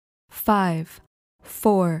5,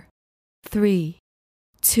 4, 3,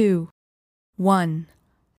 2, 1.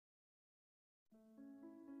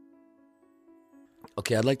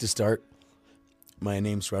 Okay, I'd like to start. My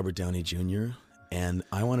name's Robert Downey Jr., and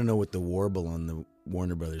I want to know what the warble on the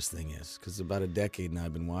Warner Brothers thing is, because about a decade now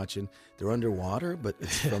I've been watching. They're underwater, but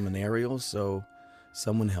it's from an aerial, so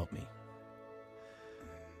someone help me.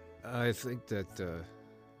 I think that,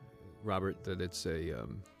 Robert, that it's a...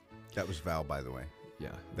 That was Val, by the way. Yeah,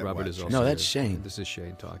 That Robert was is also... No, that's Shane. This is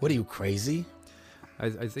Shane talking. What are you, crazy? I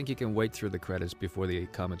think you can wait through the credits before the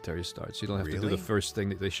commentary starts. You don't have to do Really? the first thing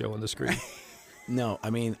that they show on the screen. No, I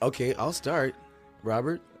mean, okay, I'll start.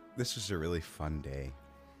 Robert, This was a really fun day.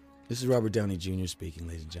 this is Robert Downey Jr. speaking,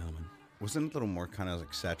 ladies and gentlemen. Wasn't it a little more kind of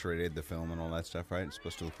like saturated, the film and all that stuff, right? It's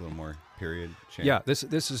supposed to look a little more period. Shane? Yeah, this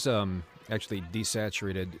is actually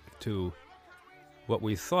desaturated to what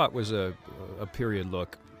we thought was a period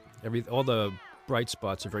look. All the bright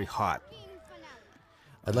spots are very hot.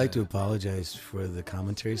 I'd like to apologize for the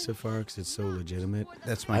commentary so far, because it's so legitimate.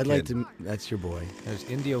 That's my I'd kid. like to... That's your boy. There's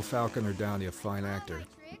Indio Falcon or Downey, a fine actor.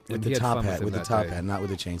 With And the he had top fun hat, him with the that top day. hat, not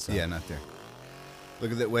with the chainsaw. Yeah, not there.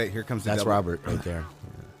 Look at that. Wait, here comes the That's double. Robert right there.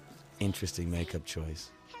 Interesting makeup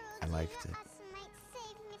choice. I liked it.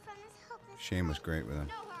 Shane was great with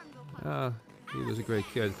him. He was a great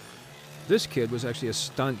kid. This kid was actually a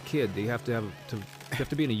stunt kid. You have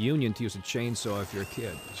to be in a union to use a chainsaw if you're a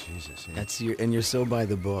kid. Jesus. And you're so by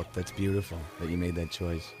the book. That's beautiful that you made that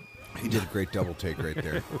choice. He did a great double take right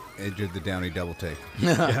there. He did the Downey double take.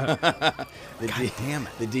 God damn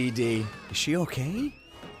it. The DD. Is she okay?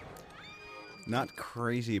 Not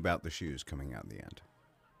crazy about the shoes coming out in the end.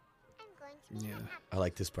 Yeah. I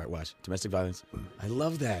like this part. Watch. Domestic violence. I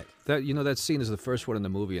love that. That scene is the first one in the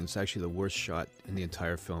movie, and it's actually the worst shot in the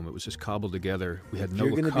entire film. It was just cobbled together. We had no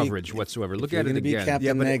You're gonna coverage whatsoever. Look at it If you're again. going to be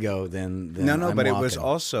Captain but Nego, then No, I'm but it was walking.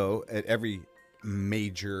 also at every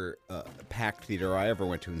major packed theater I ever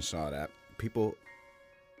went to and saw it at. People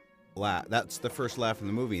laugh. That's the first laugh in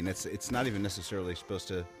the movie, and it's not even necessarily supposed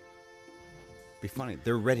to be funny.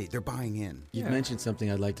 They're ready. They're buying in. You've mentioned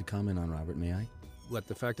something I'd like to comment on, Robert. May I? What,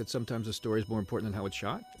 the fact that sometimes the story is more important than how it's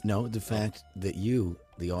shot? No, the fact that you,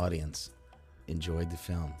 the audience, enjoyed the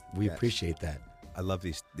film. We Yes. appreciate that. I love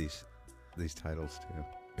these titles too.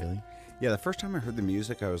 Really? Yeah, the first time I heard the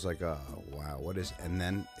music, I was like, "Oh, wow, what is?" And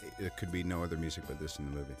then it could be no other music but this in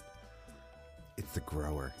the movie. It's The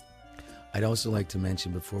Grower. I'd also like to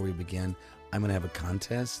mention before we begin, I'm going to have a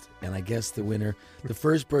contest, and I guess the winner, the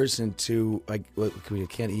first person to, we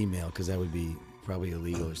can't email because that would be probably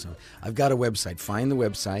illegal or something. I've got a website. Find the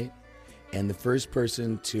website, and the first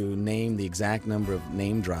person to name the exact number of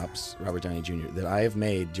name drops, Robert Downey Jr., that I have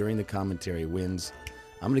made during the commentary wins.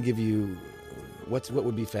 I'm going to give you, what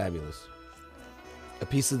would be fabulous? A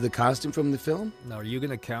piece of the costume from the film? Now, are you going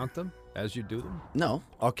to count them as you do them? No.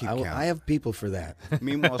 I'll keep count. I have people for that.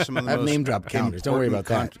 Meanwhile, some of the I have most name drop counters. Don't worry about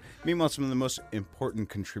that. Meanwhile, some of the most important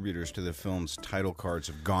contributors to the film's title cards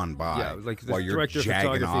have gone by. Yeah, like the while you're director of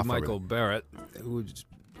jagging photography, off Michael over it. Barrett, who's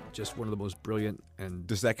just one of the most brilliant and...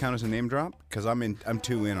 Does that count as a name drop? Because I'm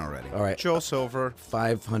two in already. All right. Joel Silver.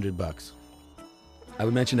 $500. I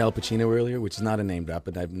would mention Al Pacino earlier, which is not a name drop,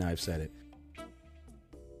 but now I've said it.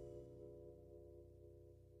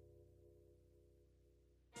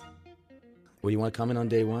 Well, you want to comment on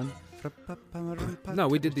day one? No,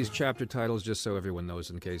 we did these chapter titles just so everyone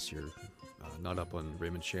knows in case you're not up on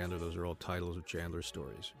Raymond Chandler. Those are all titles of Chandler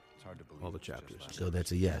stories. It's hard to believe. All the chapters. So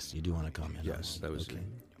that's a yes. You do want to comment. Yes, on that was okay.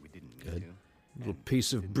 a Good. little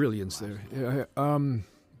piece of brilliance there. Yeah,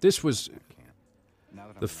 this was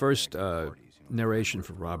the first narration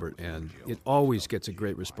for Robert, and it always gets a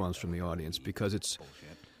great response from the audience because it's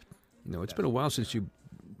been a while since you've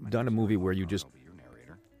done a movie where you just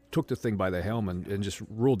took the thing by the helm and just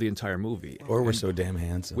ruled the entire movie. Or we're so damn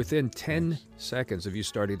handsome. Within 10 seconds of you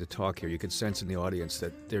starting to talk here, you could sense in the audience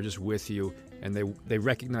that they're just with you, and they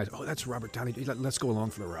recognize, oh, that's Robert Downey. Let's go along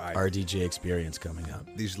for the ride. RDJ experience coming up.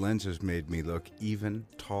 These lenses made me look even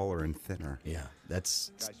taller and thinner. Yeah,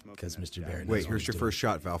 that's because Mr. Barrett. Wait, here's your first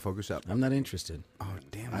shot, Val. Focus up. I'm not interested. Oh,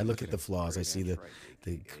 damn. I look at the flaws. I see the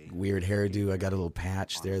weird hairdo. I got a little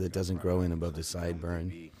patch there that doesn't grow in above the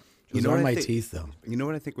sideburn. Those are my teeth, though. You know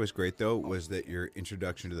what I think was great, though, was that your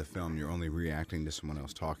introduction to the film, you're only reacting to someone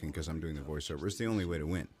else talking because I'm doing the voiceover. It's the only way to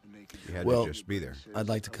win. You had to just be there. I'd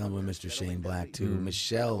like to compliment Mr. Shane Black, too.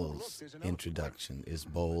 Michelle's introduction is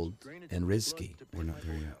bold and risky. We're not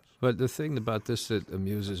there yet. But the thing about this that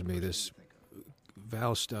amuses me, this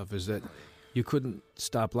Val stuff, is that you couldn't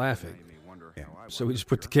stop laughing. Yeah. So we just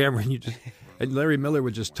put the camera and And Larry Miller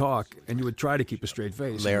would just talk, and you would try to keep a straight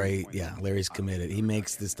face. Larry's committed. He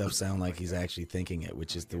makes this stuff sound like he's actually thinking it,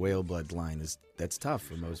 which is the whale blood line. That's tough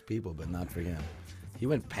for most people, but not for him. He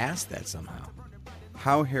went past that somehow.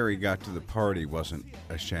 How Harry got to the party wasn't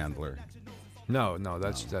a Chandler. No,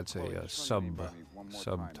 that's a subtitle. Because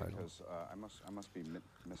I must be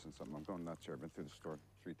missing something. I'm going nuts here. I've been through the store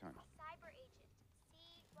 3 times.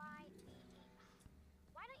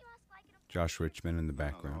 Josh Richmond in the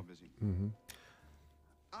background. Mm-hmm.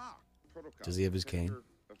 Does he have his cane?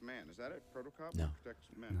 Is that it? Protocop? No.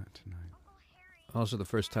 Not tonight. Also, the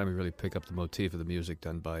first time we really pick up the motif of the music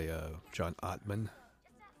done by John Ottman,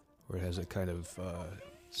 where it has a kind of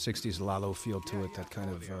 60s Lalo feel to it, that kind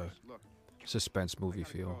of suspense movie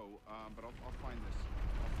feel.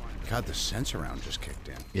 God, the sense around just kicked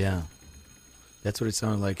in. Yeah. That's what it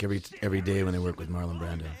sounded like every day when I worked with Marlon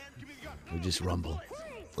Brando. We just rumble.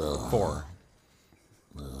 4.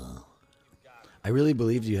 I really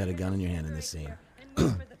believed you had a gun in your hand in this scene.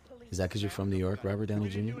 Is that because you're from New York, Robert Downey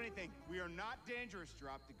Jr.?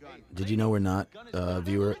 Did you know we're not,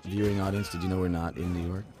 viewing audience, did you know we're not in New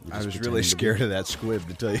York? I was really scared of that squib,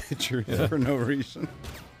 to tell you the truth, for no reason.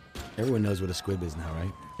 Everyone knows what a squib is now,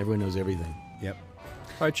 right? Everyone knows everything. Yep.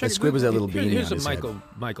 All right, check That squib was that little beanie Here's on a his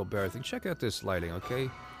Michael Barr thing. Check out this lighting, okay?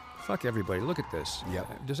 Fuck everybody. Look at this.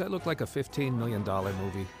 Yep. Does that look like a $15 million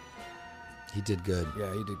movie? He did good.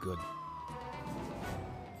 Yeah, he did good.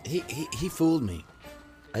 He fooled me.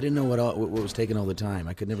 I didn't know what was taking all the time.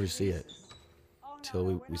 I could never see it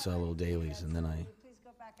till we saw little dailies, and then I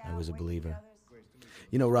was a believer.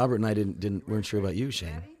 You know, Robert and I weren't sure about you,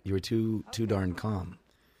 Shane. You were too darn calm.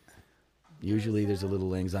 Usually there's a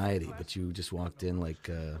little anxiety, but you just walked in like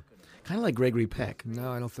kind of like Gregory Peck.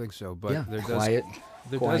 No, I don't think so. But Yeah, there quiet,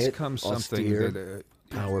 does come something austere, that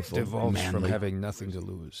powerful, devolves from manly. having nothing to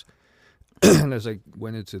lose. And as I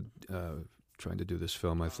went into trying to do this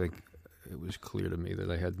film, I think it was clear to me that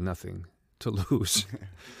I had nothing to lose.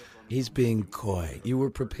 He's being coy. You were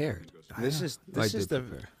prepared. This is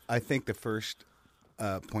I think the first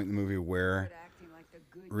point in the movie where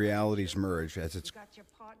realities merge as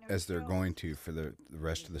they're going to for the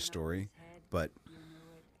rest of the story. But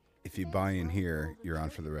if you buy in here, you're on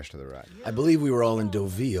for the rest of the ride. I believe we were all in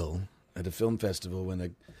Deauville at a film festival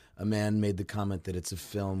when a man made the comment that it's a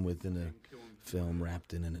film within a film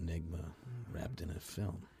wrapped in an enigma, wrapped in a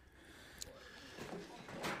film.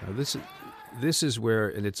 Now this is where,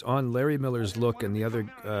 and it's on Larry Miller's look and the other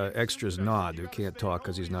extras nod, who can't talk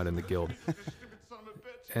because he's not in the guild.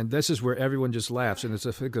 And this is where everyone just laughs, and it's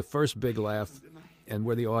I think the first big laugh, and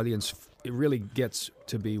where the audience it really gets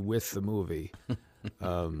to be with the movie.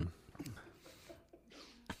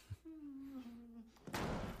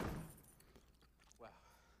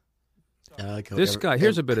 This guy,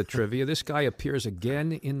 here's a bit of trivia. This guy appears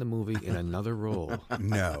again in the movie in another role.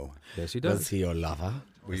 No. Yes, he does. Was he your lover?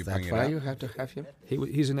 Will you Is that bring it why up? you have to have him?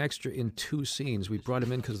 He's an extra in 2 scenes. We brought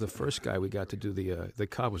him in because the first guy we got to do the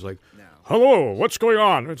cop was like, "Hello, what's going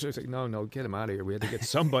on?" It's like, no, get him out of here. We had to get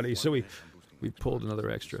somebody, so we pulled another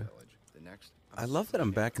extra. I love that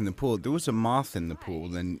I'm back in the pool. There was a moth in the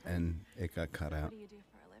pool, and it got cut out. What do you do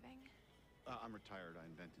for a living? I'm retired. I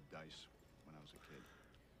invented dice when I was a kid.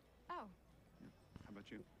 Oh. How about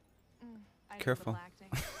you? I did Careful. little acting.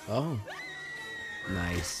 Oh,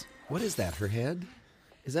 nice. What is that? Her head?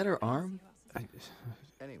 Is that her arm?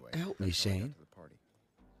 Anyway, Help me, Shane.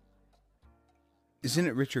 Isn't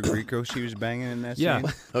it Richard Grieco she was banging in that Yeah,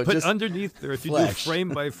 scene? Oh, but just underneath there, if you flesh. do frame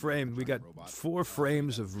by frame, we got 4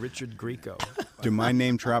 frames of Richard Grieco. Do my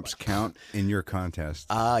name drops count in your contest?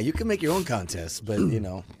 You can make your own contest, but you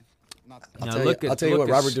know. I'll Now tell look you, at- I'll tell you look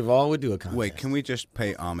what, at Robert Duvall would do a contest. Wait, can we just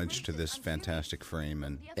pay homage to this fantastic frame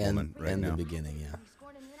and woman right and now? the beginning, yeah.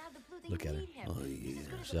 Look at her. Oh, yeah.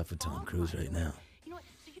 She's up for Tom Cruise right now. You know what?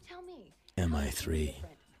 So you tell me. MI3.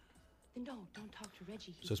 No, don't talk to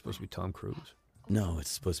Reggie. So it's supposed to be Tom Cruise. No, it's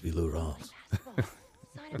supposed to be Lou Rawls.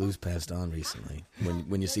 Lou's passed on recently.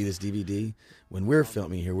 When you see this DVD, when we're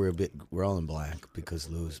filming here, we're all in black because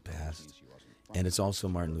Lou's passed, and it's also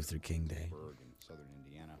Martin Luther King Day,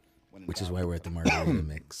 which is why we're at the Margarita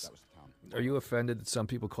Mix. Are you offended that some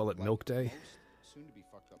people call it Milk Day?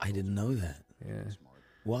 I didn't know that. Yeah.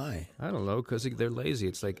 Why? I don't know, because they're lazy.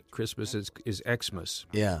 It's like Christmas is Xmas.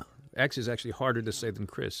 Yeah, X is actually harder to say than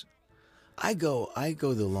Chris. I go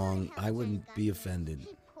the long. I wouldn't be offended,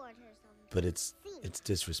 but it's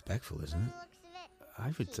disrespectful, isn't it?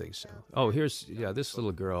 I would think so. Oh, this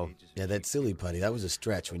little girl. Yeah, that silly putty. That was a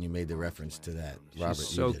stretch when you made the reference to that, Robert. She's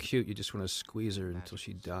you so did. cute. You just want to squeeze her until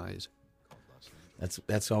she dies.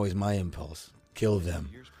 That's always my impulse. Kill them.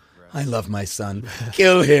 I love my son.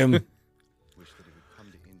 Kill him. Wish that he would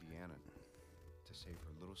come to Indiana.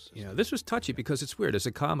 This was touchy because it's weird. It's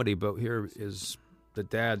a comedy, but here is the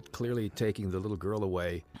dad clearly taking the little girl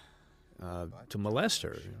away to molest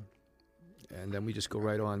her. And then we just go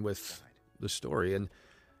right on with the story. And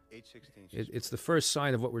it's the first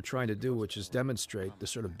sign of what we're trying to do, which is demonstrate the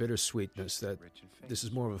sort of bittersweetness that this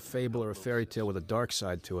is more of a fable or a fairy tale with a dark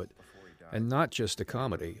side to it, and not just a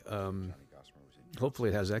comedy. Hopefully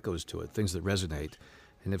it has echoes to it, things that resonate.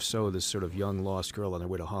 And if so, this sort of young lost girl on her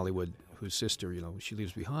way to Hollywood, whose sister, she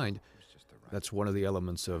leaves behind, that's one of the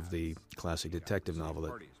elements of the classic detective novel.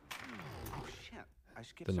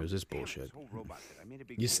 Then there's this bullshit.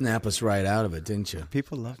 You snap us right out of it, didn't you?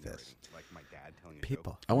 People love this.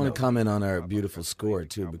 People. I want to comment on our beautiful score,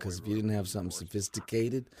 too, because if you didn't have something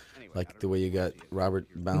sophisticated, like the way you got Robert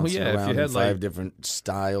bouncing if around you had, in 5 like, different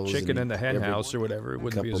styles. Chicken in the hen house or whatever, it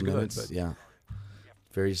wouldn't be as good. Minutes, But yeah.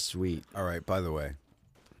 Very sweet. All right, by the way.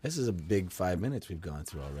 This is a big 5 minutes we've gone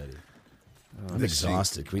through already. I'm This scene-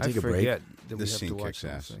 exhausted. Can we take a break? forget that we This have to scene watch kicks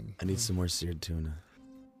ass. something. I need some more seared tuna.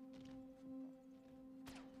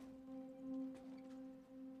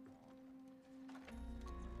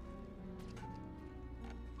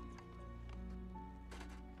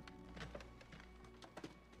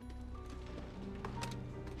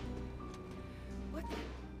 What?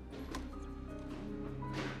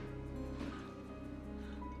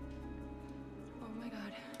 Oh my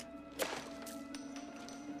God.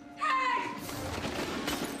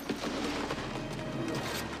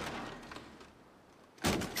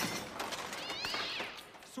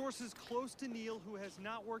 Sources close to Neil, who has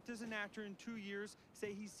not worked as an actor in 2 years,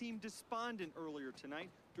 say he seemed despondent earlier tonight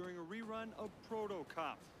during a rerun of Proto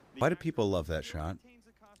Cop. Why do people love that shot?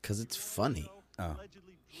 Because it's funny. Oh,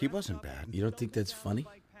 he wasn't bad. You don't think that's funny?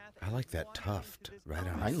 I like that tuft right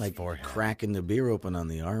on I his like forehead. cracking the beer open on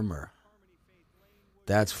the armor.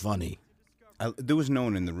 That's funny. There was no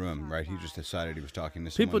one in the room, right? He just decided he was talking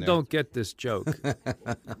to someone People there. don't get this joke.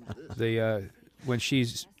 When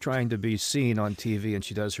she's trying to be seen on TV and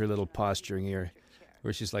she does her little posturing here,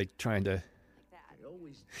 where she's like trying to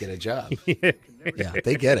Get a job. Yeah,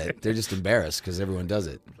 they get it. They're just embarrassed because everyone does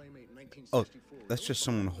it. Oh, that's just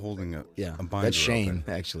someone holding a Yeah, a binder that's Shane,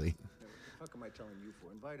 open. actually.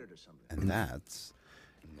 And that's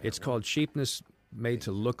It's called cheapness made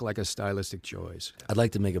to look like a stylistic choice. I'd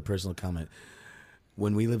like to make a personal comment.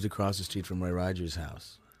 When we lived across the street from Roy Rogers'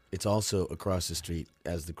 house, it's also across the street,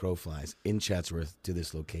 as the crow flies, in Chatsworth to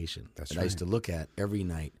this location. That's that I used to look at every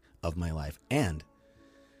night of my life. And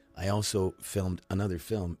I also filmed another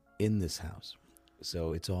film in this house.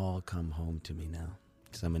 So it's all come home to me now,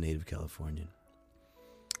 because I'm a native Californian.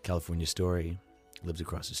 California Story, lives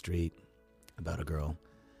across the street, about a girl,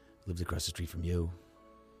 lives across the street from you.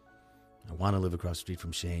 I want to live across the street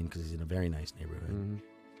from Shane because he's in a very nice neighborhood. Mm-hmm.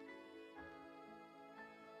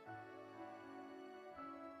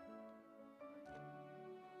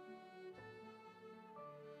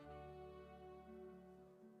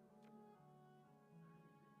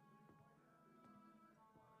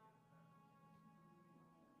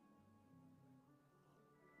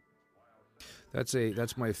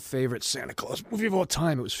 That's my favorite Santa Claus movie of all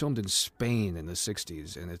time. It was filmed in Spain in the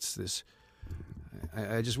 60s, and it's this...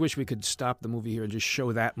 I just wish we could stop the movie here and just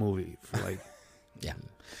show that movie for like... Yeah.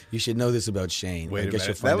 You should know this about Shane. Wait I a guess you'll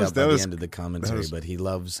minute. find That was- out by that the was- end of the commentary, was- but he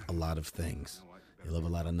loves a lot of things. He loves a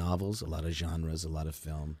lot of novels, a lot of genres, a lot of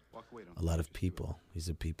film, a lot of people. He's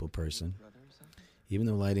a people person. Even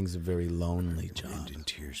though lighting's a very lonely job. end in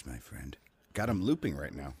tears, my friend. Got him looping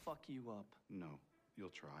right now. Fuck you up. No, you'll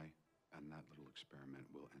try, and that little experiment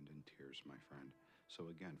will end in tears, my friend. So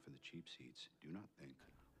again, for the cheap seats, do not think.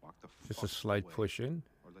 Walk the fuck Just a slight away, push in.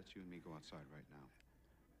 or let you and me go outside right now.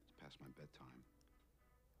 It's past my bedtime.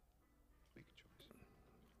 Make a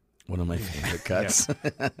choice. One of my favorite cuts.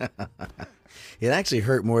 It actually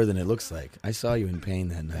hurt more than it looks like. I saw you in pain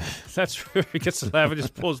that night. That's where he gets the laugh and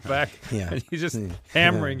just pulls back. Yeah. And he's just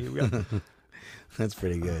hammering you. That's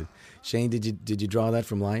pretty good. Shane, did you draw that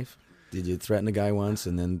from life? Did you threaten a guy once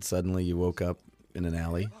and then suddenly you woke up in an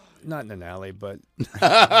alley? Not in an alley, but...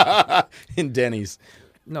 In Denny's.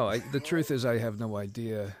 No, the truth is I have no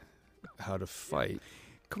idea how to fight,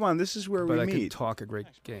 Come on, this is where but we I can meet. talk a great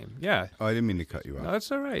game. Yeah. Oh, I didn't mean to cut you off. No,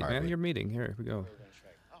 that's all right, man. wait. You're meeting. Here we go.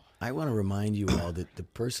 I want to remind you all that the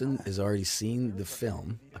person has already seen the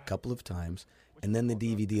film a couple of times and then the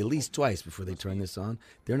DVD at least twice before they turn this on.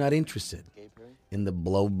 They're not interested in the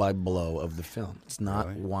blow-by-blow of the film. It's not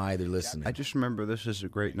Really? why they're listening. I just remember this is a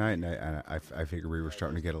great night, and I figured we were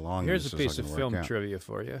starting to get along. and Here's this a was piece of gonna film work out. trivia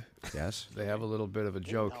for you. Yes. They have a little bit of a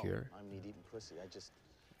joke here.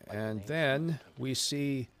 And then we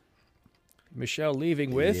see Michelle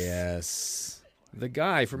leaving with Yes. The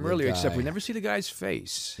guy from The earlier, except we guy. never see the guy's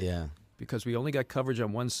face. Yeah. Because we only got coverage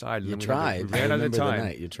on one side. And You then tried. We ran I out of remember time. the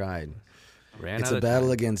night. You tried. Ran It's out a of battle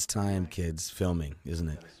time. against time, kids, filming, isn't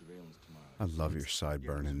it? I love your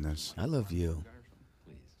sideburn in this. I love you.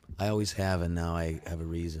 I always have, and now I have a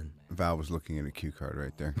reason. Val was looking at a cue card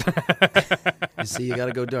right there. You see, you got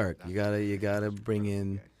to go dark. You gotta bring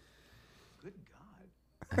in.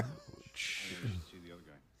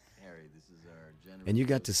 And you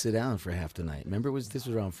got to sit down for half the night. Remember, this was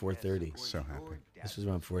around 4:30. So happy. This was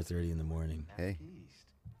around 4:30 in the morning. Hey,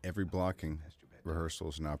 every blocking rehearsal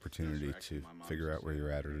is an opportunity to figure out where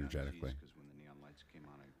you're at energetically.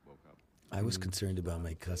 I was concerned about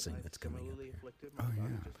my cussing that's coming up here. Oh, yeah.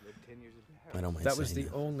 I don't mind That was saying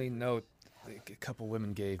the only note a couple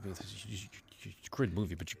women gave me. It's a great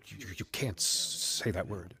movie, but you can't say that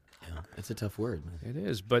word. Yeah, it's a tough word, man. It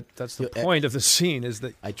is, but that's the You- point of the scene is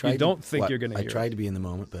that I tried you don't to, think what, you're going to I hear tried it. to be in the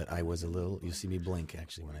moment, but I was a little. You see me blink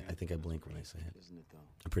actually when I think I blink when I say it.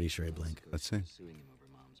 I'm pretty sure I blink. Let's see.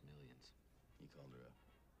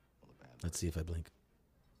 Let's see if I blink.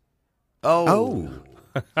 Oh.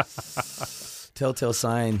 Telltale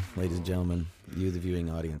sign, ladies and gentlemen. You, the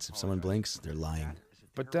viewing audience. If someone blinks, they're lying.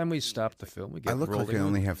 But then we stopped the film. We get I look like I rolling.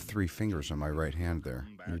 only have 3 fingers on my right hand there.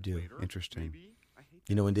 You do. Interesting.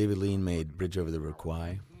 You know when David Lean made Bridge Over the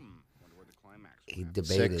Roquai, he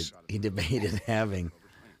debated. 6. He debated having.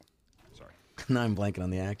 Now I'm blanking on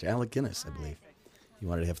the actor, Alec Guinness, I believe. He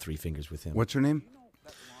wanted to have 3 fingers with him. What's her name?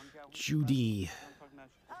 Judy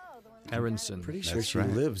Aronson. Pretty sure That's she right.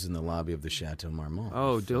 lives in the lobby of the Chateau Marmont.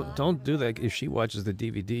 Oh, don't do that. If she watches the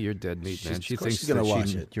DVD, you're dead meat, man. She of course thinks she's gonna that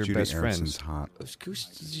watch it. Your Judy best Aronson's friends.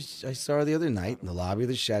 hot. I saw her the other night in the lobby of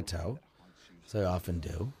the Chateau, as I often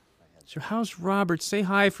do. So how's Robert? Say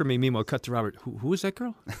hi for me. Meanwhile, cut to Robert. Who is that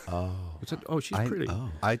girl? Oh, What's that? Oh, she's pretty.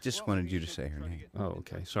 I just wanted you to say her name. Oh,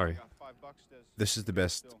 okay. Sorry. This is the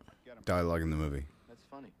best dialogue in the movie. That's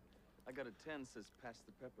funny. I got a 10 says pass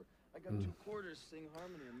the pepper. I got 2 quarters sing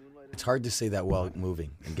harmony on Moonlight. it's hard to say that while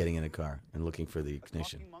moving and getting in a car and looking for the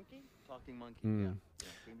ignition. Talking monkey. Mm. Yeah.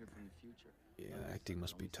 Came here from the future. Yeah, acting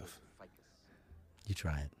must be tough. You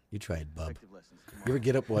try it. You try it, bub. Perspective lessons. You ever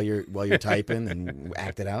get up while you're typing and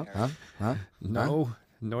act it out? Huh? No,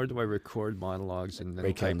 nor do I record monologues and then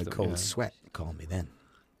Break out type in a them, cold yeah. sweat. Call me then.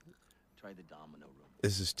 Try the domino room.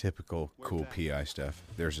 This is typical cool PI stuff.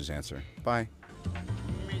 There's his answer. Bye.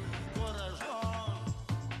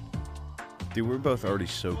 Dude, we're both already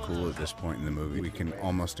so cool at this point in the movie. We can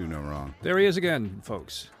almost do no wrong. There he is again,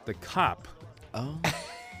 folks. The cop. Oh,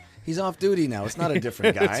 he's off duty now. It's not a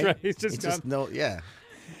different guy. That's right. He's just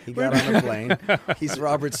He got on a plane. He's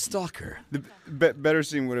Robert Stalker. The better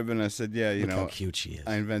scene would have been I said, yeah, you Look know, how cute she is.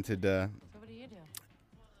 I invented. So what do you do?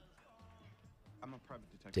 I'm a private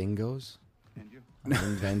detective. Dingoes. And you? I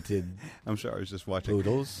invented I'm sorry, I was just watching.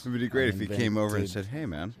 poodles. It would be great I if he came over and invented- said, hey,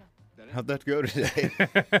 man, how'd that go today?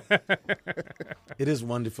 It is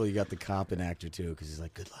wonderful you got the cop and actor, too, because he's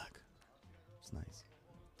like, good luck. It's nice.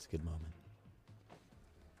 It's a good moment.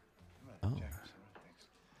 Oh.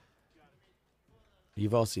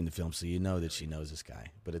 You've all seen the film, so you know that she knows this guy.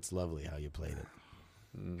 But it's lovely how you played it.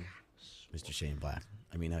 Mr. Shane Black.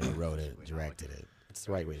 I mean, how you wrote it, directed it. It's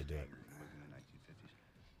the right way to do it.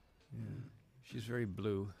 She's very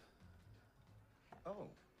blue. Oh,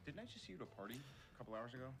 didn't I just see you at a party a couple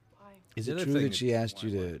hours ago? Why? Is The it other true thing that she asked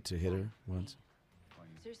you to hit her once?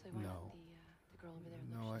 Seriously, why No. not? The girl over there.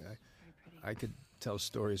 No, look, she's I- very pretty. I could tell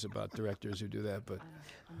stories about directors who do that, but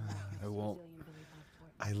I won't.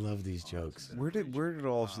 I love these jokes. Where did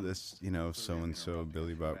all of this, you know, so and so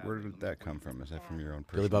Billy Bob? Where did that come from? Is that from your own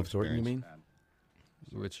personal Billy Bob Thornton, you mean?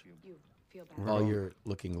 Which? All your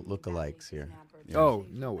lookalikes here. Oh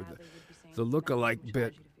no, the look-alike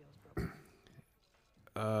bit,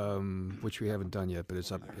 which we haven't done yet, but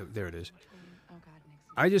it's up. There it is.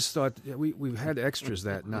 I just thought we had extras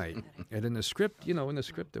that night, and in the script, you know,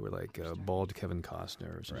 they were like bald Kevin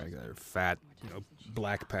Costner or something like that, or fat, you know,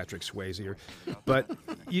 black Patrick Swayze, but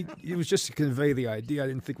it was just to convey the idea. I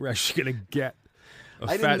didn't think we're actually going to get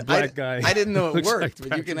a fat black guy. I didn't know it looks worked, like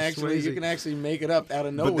but you can Patrick actually make it up out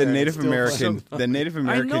of nowhere. But the and Native it's still fun. American,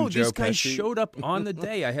 I know Joe this guy Pesci. showed up on the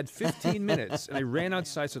day. I had 15 minutes, and I ran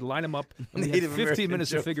outside, said line them up, and we had Native 15 American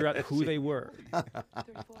minutes Joe to figure out who they were.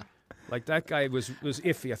 Like that guy was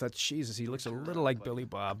iffy. I thought, Jesus, he looks a little like Billy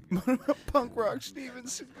Bob. Punk rock Steven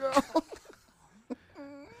Seagal.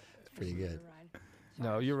 Pretty good.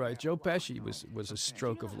 No, you're right. Joe Pesci was a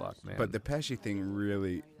stroke of luck, man. But the Pesci thing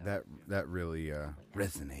really that really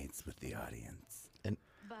resonates with the audience.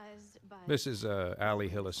 This is Ali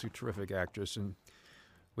Hillis, a terrific actress, and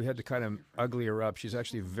we had to kind of ugly her up. She's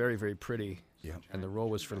actually very, very pretty. Yeah. And the role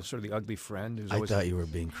was for sort of the ugly friend. Who's I always thought you were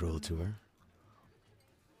being cruel to her.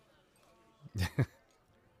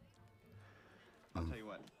 I'll tell you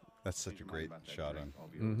what. That's such a great shot on.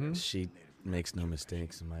 Mm-hmm. She makes no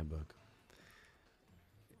mistakes in my book.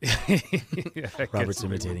 Yeah, Robert's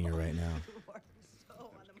imitating her right now.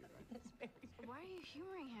 Why are you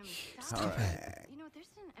humoring him? Stop it. You know, there's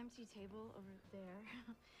an empty table over there.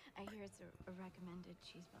 I hear it's a recommended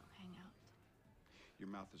cheeseball hangout. Your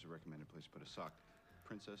mouth is a recommended place to put a sock.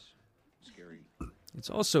 Princess, scary. It's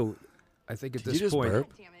also, I think at Did this you just point,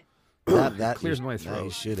 burp? Damn it. That Clears you, my You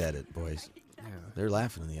throat. should edit, boys. yeah. They're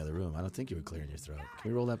laughing in the other room. I don't think you were clearing your throat.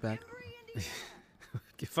 Can we roll that back?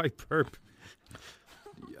 If I burp,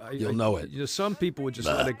 You'll know it. You know, some people would just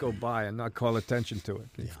let it go by and not call attention to it.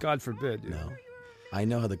 Yeah. God forbid. You No. know. I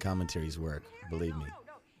know how the commentaries work. Believe me.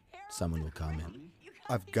 Someone will comment.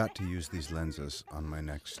 I've got to use these lenses on my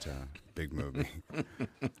next big movie.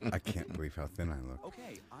 I can't believe how thin I look.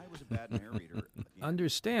 Okay, I was a bad narrator.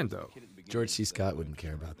 Understand, though, George C. Scott wouldn't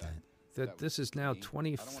care about that. that this is now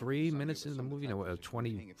 23 minutes into the movie. No,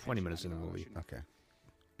 20 minutes into the movie. Okay.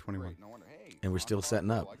 21. And we're still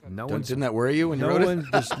setting up. No Don't- one's- didn't that worry you when you No wrote one,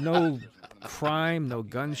 there's no crime, no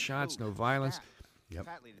gunshots, no violence. it?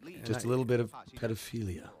 Just a little bit of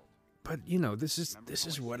pedophilia. But you know, this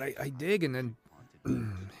is what I dig, and then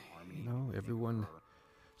you know, everyone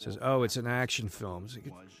says, "Oh, it's an action film."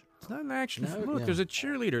 It's not an action No, film. Look, yeah. there's a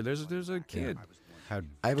cheerleader. There's a kid. How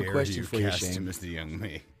I have a dare question you for you, cast Shane. him as the young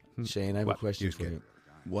me? Shane, I have What? a question You for get- you.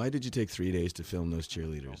 Why did you take 3 days to film those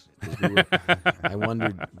cheerleaders? 'Cause I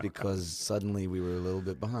wondered because suddenly we were a little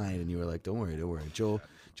bit behind, and you were like, "Don't worry, don't worry."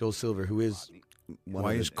 Joel Silver, who is one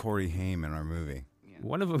Why of is the, Corey Haim in our movie?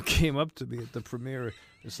 One of them came up to me at the premiere.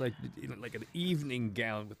 It's like like an evening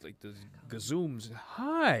gown with like the gazooms.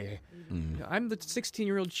 Hi, I'm the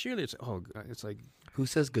 16-year-old cheerleader. It's, oh, it's like who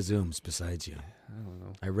says gazooms besides you? I don't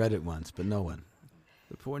know. I read it once, but no one.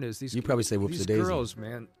 The point is these You probably say these whoops-a-daisy. girls,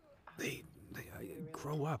 man, they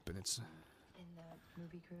grow up, and it's. And the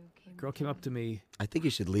movie crew Girl came up to me. I think you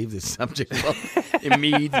should leave this subject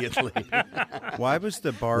immediately. Why was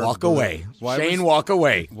the bar Walk blue? away. Why Shane, was, walk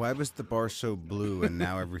away. Why was the bar so blue and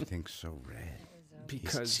now everything's so red?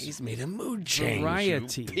 Because She's made a mood change.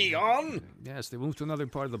 variety. You peon. Yes, they moved to another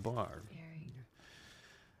part of the bar.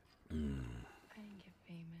 I didn't get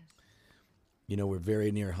famous. You know, we're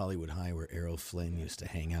very near Hollywood High where Errol Flynn used to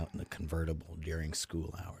hang out in a convertible during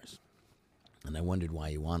school hours. And I wondered why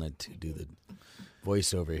you wanted to do the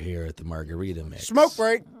voiceover here at the Margarita Mix. Smoke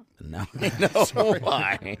break. And now I know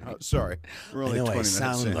why. Oh, sorry. We're I only know 20 I minutes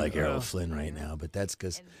sound in. like Errol Flynn right now, but that's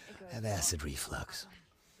because I have acid reflux.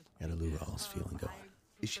 Got a Lou Rawls feeling going.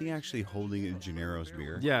 Is she actually holding a Gennaro's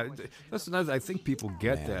beer? Yeah, that's another. I think people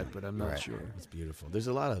get that, but I'm not Right. sure. It's beautiful. There's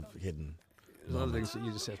a lot of hidden. There's a lot of things that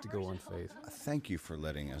you just have to go on faith. Thank you for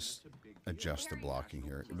letting us adjust the blocking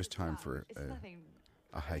here. It was time for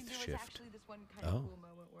a height shift. Oh.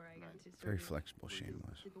 Very flexible Shane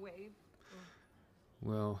was.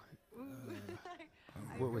 Well,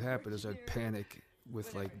 what would happen is I'd panic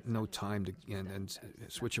with like no time to and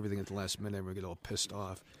switch everything at the last minute, and we'd get all pissed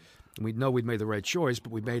off. And we'd know we'd made the right choice,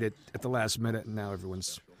 but we made it at the last minute, and now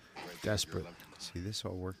everyone's desperate. See, this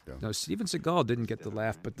all worked though. No, Steven Seagal didn't get the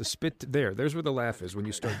laugh, but the spit there's where the laugh is when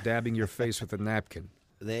you start dabbing your face with a napkin.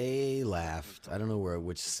 They laughed. I don't know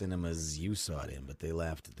which cinemas you saw it in, but they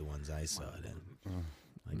laughed at the ones I saw it in.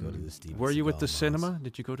 I go to the Steven Were you at Seagal the malls. cinema?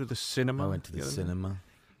 Did you go to the cinema? I went to the cinema.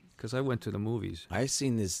 Because I went to the movies. I've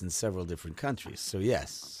seen this in several different countries, so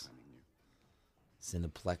yes.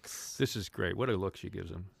 Cineplex. This is great. What a look she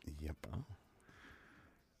gives him. Yep. Oh.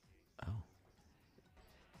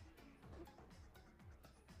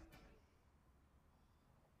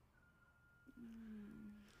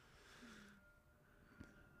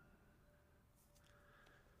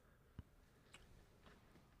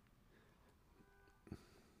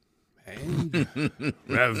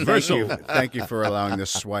 Reversal. Thank you for allowing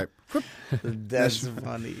this swipe. That's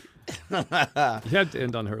funny. You had to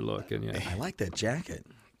end on her look, and yeah. I like that jacket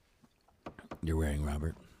you're wearing,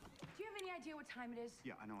 Robert. Do you have any idea what time it is?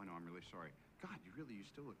 Yeah, I know. I'm really sorry. God, you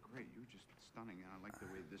still look great. You're just stunning. And I like the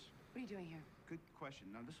way this. What are you doing here? Good question.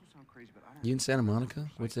 Now, this will sound crazy, but I don't. You in Santa Monica?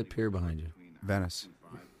 What's that pier behind you? Venice.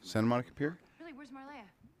 Santa Monica Pier? Really, where's Marlea?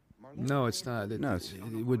 No, it's not. No, it's-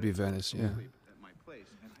 it would be Venice, yeah. At my place.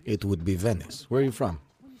 And It would be Venice. Where are you from?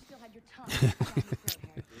 When you still had your tongue.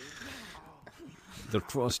 The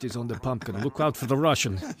frost is on the pumpkin. Look out for the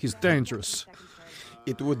Russian. He's dangerous.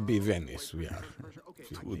 It would be Venice. We are.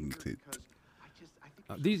 Wouldn't it?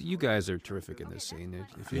 You guys are terrific in this scene.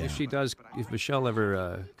 If Michelle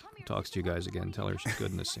ever talks to you guys again, tell her she's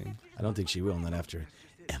good in this scene. I don't think she will, not after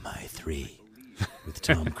MI3 with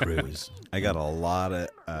Tom Cruise. I got a lot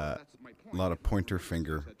of pointer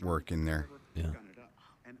finger work in there. Yeah.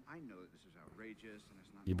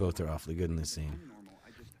 You both are awfully good in this scene.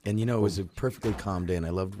 And you know, it was a perfectly calm day, and I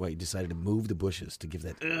loved why you decided to move the bushes to give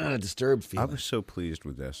that disturbed I feeling. was so pleased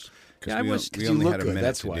with this. Yeah, I was- we you only look had a good, minute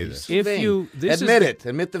that's to why. do You're this. so If vain. you- this is admit the- it.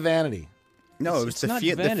 Admit the vanity. No, it was it's the not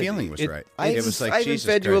the vanity. feeling was right. I It was like, I even Jesus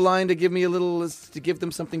fed you a Christ. line to give me a little, to give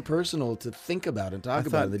them something personal to think about and talk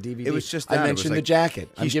about in the DVD. It was just I that. It was mentioned the like, jacket.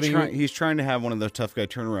 I'm He's, giving he's trying to have one of those tough guy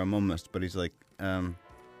turnaround moments, but he's like, No.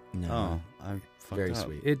 oh, I fucked Very up.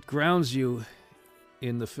 sweet. It grounds you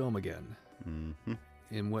in the film again, Mhm.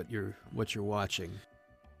 in what you're watching.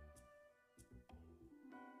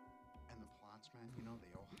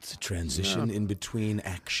 It's a transition in between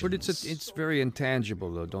actions. But it's very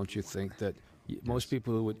intangible, though, don't you think? That most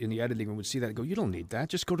people who would, in the editing room would see that and go, you don't need that,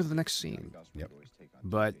 just go to the next scene. Yep.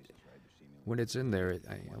 But when it's in there,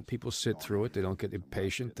 people sit through it, they don't get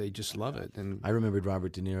impatient, they just love it. And I remembered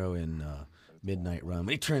Robert De Niro in Midnight Run. When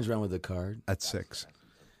he turns around with the card. At 6.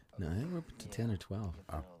 No, I think we're up to 10 or 12.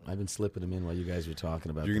 I've been slipping them in while you guys were talking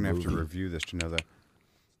about You're the going to have to movie. review this to know that.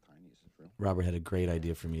 Robert had a great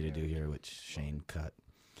idea for me to do here, which Shane cut.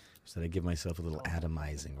 So that I give myself a little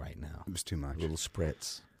atomizing right now. It was too much. A little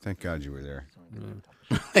spritz. Thank God you were there.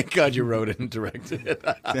 Thank God you wrote it and directed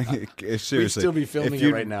it. Seriously. We'd still be filming if it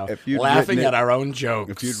you'd- right now, if you'd laughing written at our own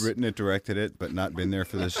jokes. If you'd written it, directed it, but not been there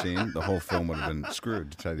for this scene, the whole film would have been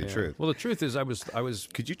screwed, to tell you the truth. well, the truth is, I was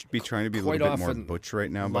Could you be trying to be a quite little bit more often butch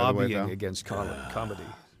right now, by the way, lobbying Val? against comedy.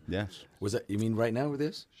 Yes. Was that, you mean right now with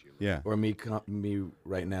this? Yeah. Or me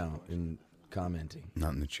right now in commenting?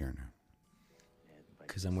 Not in the chair now.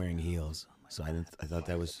 Because I'm wearing heels. So I thought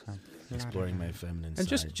that was exploring my feminine And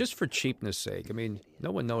side. just for cheapness' sake, I mean,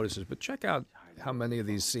 no one notices, but check out how many of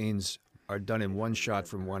these scenes are done in one shot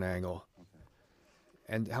from one angle,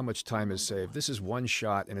 and how much time is saved. This is one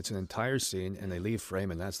shot, and it's an entire scene, and they leave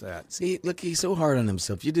frame, and that's that. See, look, he's so hard on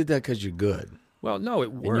himself. You did that because you're good. Well, no,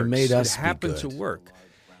 it works. you made us it be happened good. to work.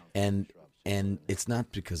 And it's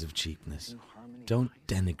not because of cheapness. Don't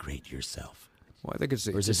denigrate yourself. Well, I think it's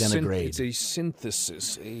Or is it denigrate? it's a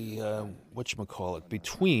synthesis, a whatchamacallit,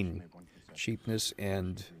 between cheapness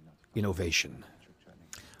and innovation.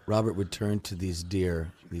 Robert would turn to these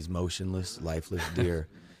deer, these motionless, lifeless deer,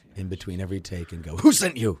 in between every take and go, "Who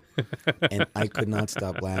sent you?" And I could not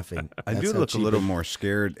stop laughing. I That's do how look a cheap little more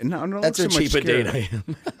scared. No, I don't That's how look so much cheap a date scared. I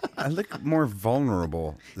am. I look more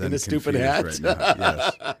vulnerable than In a stupid confused hat? right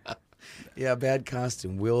now. Yes. Yeah, bad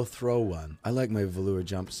costume. We'll throw one. I like my velour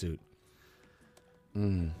jumpsuit.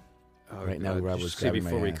 Right now, God, Rob you was should see grabbing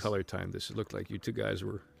before my we ass. color timed this, it looked like you two guys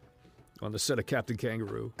were on the set of Captain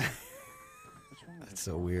Kangaroo. That's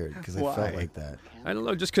so weird because I Why? felt like that. I don't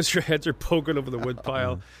know, just because your heads are poking over the wood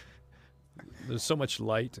pile. There's so much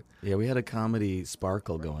light. Yeah, we had a comedy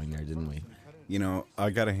sparkle going there, didn't we? You know,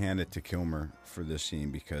 I got to hand it to Kilmer for this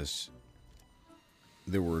scene because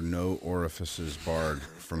there were no orifices barred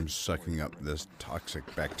from sucking up this toxic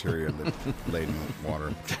bacteria that laden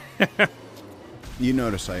water. You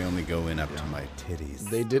notice I only go in up to my titties.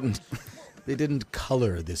 They didn't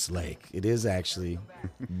color this lake. It is actually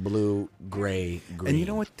blue, gray, green. And you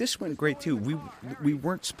know what? This went great too. We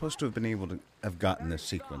weren't supposed to have been able to have gotten this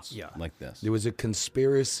sequence like this. There was a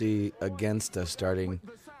conspiracy against us starting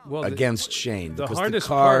Well, against Shane the because hardest the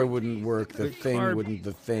car part- wouldn't work, the thing car- wouldn't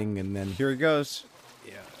the thing, and then Here he goes.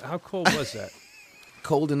 How cold was that?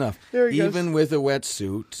 cold enough. There he Even goes. with a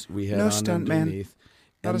wetsuit, we had No on stunt man. underneath.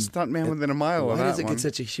 Not a stunt man within a mile Why of does that it one. get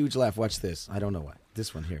such a huge laugh? Watch this. I don't know why.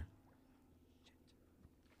 This one here.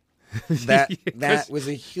 That was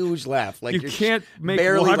a huge laugh. Like You you're can't make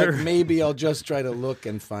barely water. like maybe I'll just try to look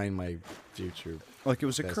and find my future. Like it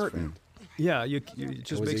was a best curtain. friend. Yeah, it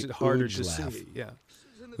just was makes a it harder huge to laugh. see. Yeah.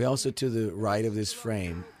 We also, to the right of this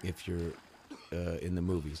frame, if you're in the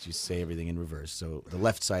movies, you say everything in reverse. So the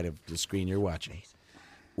left side of the screen you're watching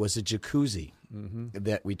was a jacuzzi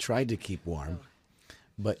that we tried to keep warm.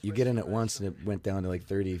 But you get in it once and it went down to like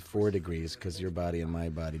 34 degrees because your body and my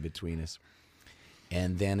body between us.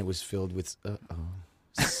 And then it was filled with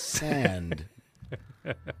sand.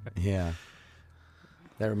 Yeah.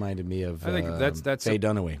 That reminded me of I think that's Faye a-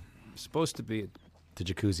 Dunaway. Supposed to be The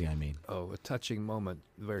jacuzzi, I mean. a touching moment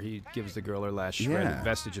where he gives the girl her last shred, Yeah.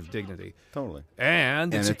 vestige of dignity. Totally.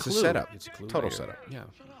 And it's, it's a a clue. setup. It's a clue Total later. setup. Yeah.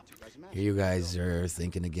 Here you guys are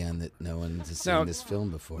thinking again that no one has seen Now- this film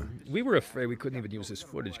before. We were afraid we couldn't even use this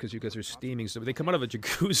footage because you guys are steaming. So they come out of a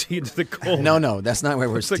jacuzzi into the cold. No, that's not where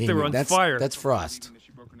we're Looks like steaming. they were on that's, fire. That's frost.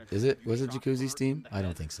 Is it? Was it jacuzzi steam? I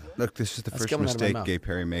don't think so. Look, this is the That's first coming out of my mistake mouth. Gay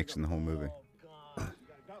Perry makes in the whole movie.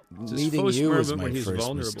 It's his meeting first you was moment my when he's first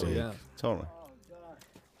vulnerable. mistake. Yeah. Totally.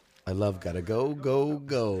 I love gotta go, go,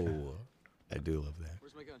 go. I do love that.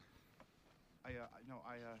 Where's my gun? I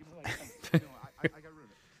got rid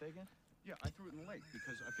of it. Say again? Yeah, I threw it in the lake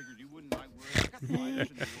because I figured you wouldn't. I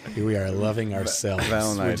would. Here we are loving ourselves.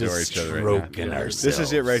 Val and I We're adore just each other right stroking now. ourselves. This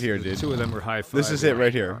is it right here, dude. Two of them were high five. This is it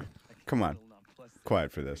right here. Come on.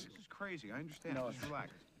 Quiet for this. This is crazy. I understand. Just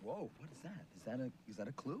relax. Whoa, what is that? Is that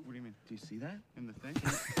a clue? What do you mean? Do you see that? In the thing?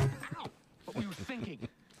 What were you thinking?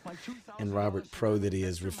 And Robert, pro that he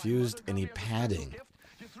has refused any padding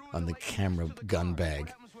on the camera gun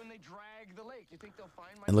bag.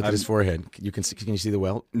 And look at his forehead. Can you see the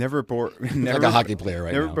welt? Never Like a hockey player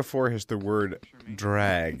right never now. before has the word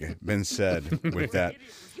drag been said with that.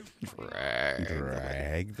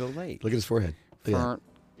 Drag the lake. Look at his forehead. Look at that.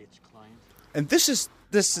 And this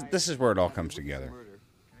is where it all comes together.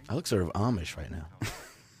 I look sort of Amish right now.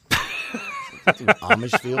 Do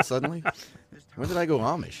Amish feel suddenly? When did I go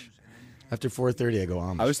Amish? After 4:30, I go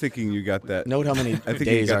Amish. I was thinking you got that. Note how many I think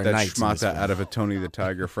days you are got that nights in this schmata film. out of a Tony the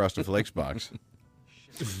Tiger Frosted Flakes box.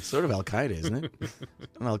 Sort of Al Qaeda, isn't it?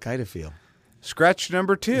 An Al Qaeda feel. Scratch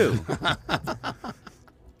number 2.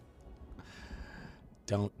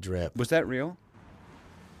 Don't drip. Was that real?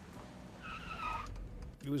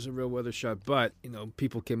 It was a real weather shot, but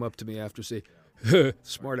people came up to me after say,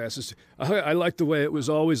 "Smart asses, I like the way it was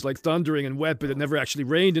always like thundering and wet, but it never actually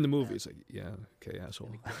rained in the movie." It's like, yeah, okay,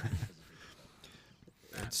 asshole.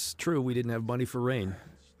 It's true. We didn't have money for rain.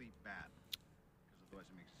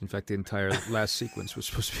 In fact, the entire last sequence was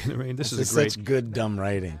supposed to be in the rain. This is a great. Such good dumb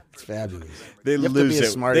writing. It's fabulous. They You have to lose be as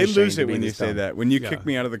it. smart They as Shane lose to it be when you this say dumb. that. When you Yeah. kick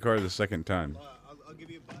me out of the car the second time.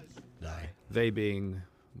 Die. They being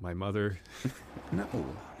my mother, No.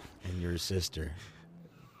 And your sister.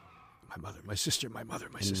 my mother, my sister, my mother,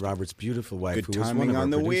 my And sister. Robert's beautiful wife, Good who was one timing of our on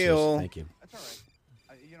the producers. wheel. Thank you. That's all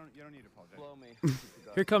right. You don't need to apologize. Blow me.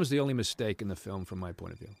 Here comes the only mistake in the film from my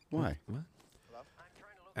point of view. Why?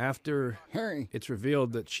 After Harry. it's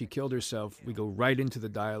revealed that she killed herself, we go right into the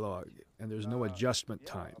dialogue, and there's no adjustment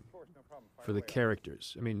time for the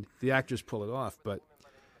characters. I mean, the actors pull it off, but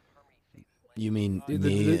You mean The-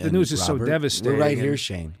 me the and news is so Robert? devastating We're right here, and-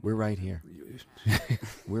 Shane. We're right here.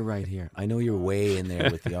 We're right here. I know you're way in there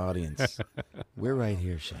with the audience. We're right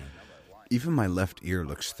here, Shane. Even my left ear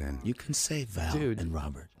looks thin. You can say Val Dude. and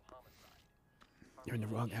Robert. you're in the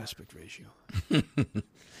wrong aspect ratio.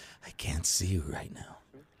 I can't see you right now.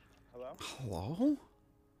 Hello?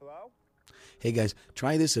 Hey, guys,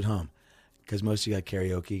 try this at home. Because most of you got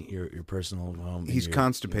karaoke, your personal home. and He's your-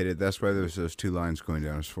 constipated. That's why there's those 2 lines going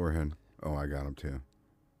down his forehead. Oh, I got him too.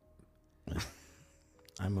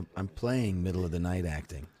 I'm playing middle of the night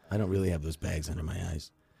acting. I don't really have those bags under my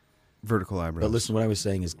eyes. Vertical eyebrows. But listen, what I was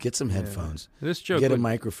saying is get some headphones, This joke get a would-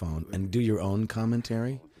 microphone, and do your own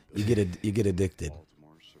commentary. You get addicted.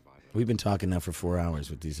 We've been talking now for 4 hours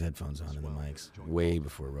with these headphones on and the mics, way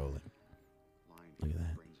before rolling. Look at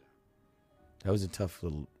that. That was a tough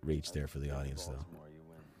little reach there for the audience, though. Baltimore, you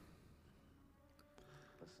win.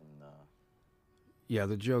 Listen, Yeah,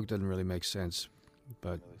 the joke doesn't really make sense,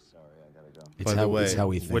 but really sorry, I gotta go. It's By the how, way, it's how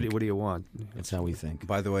we think. what do you want? It's how we think.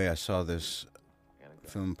 By the way, I saw this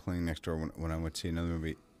film playing next door when I went to see another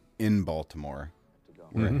movie in Baltimore,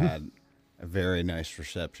 where it had a very nice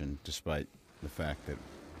reception, despite the fact that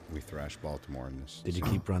we thrashed Baltimore in this. Did you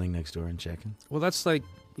keep running next door and checking? Well, that's like,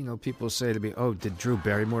 people say to me, "Oh, did Drew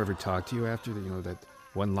Barrymore ever talk to you after that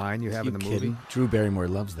one line you have You in the kidding? movie?" Drew Barrymore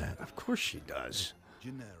loves that. Of course she does.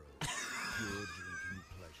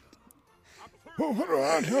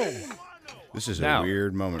 This is Now, a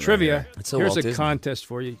weird moment. Trivia. Right It's so Here's Walt a Disney. contest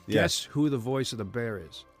for you. Yeah. Guess who the voice of the bear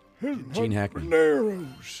is? Gene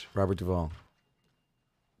Hackman. Robert Duvall.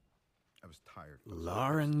 I was tired.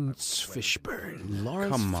 Lawrence Fishburne.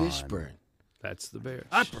 Lawrence Come on. Fishburne. That's the bear.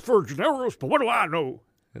 I prefer Gennaro's, but what do I know?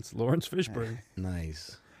 That's Lawrence Fishburne.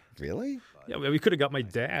 Nice. here. Really? Yeah, well, we could have got my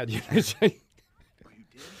dad.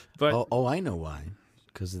 But Oh, I know why.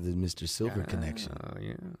 Because of the Mr. Silver connection.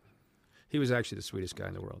 yeah, he was actually the sweetest guy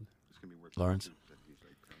in the world. Lawrence.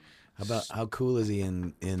 How cool is he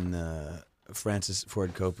in Francis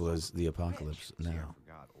Ford Coppola's The Apocalypse Now?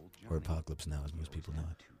 Or Apocalypse Now, as most people know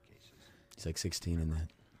it. He's like 16 in that.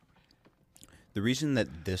 The reason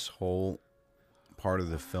that this whole part of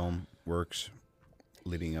the film works,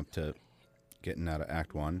 leading up to getting out of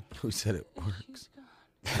Act 1, Who said it works?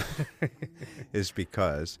 is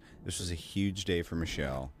because this was a huge day for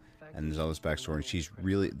Michelle, and there's all this backstory. And she's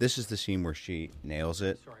really, this is the scene where she nails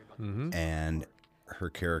it, and her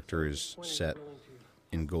character is set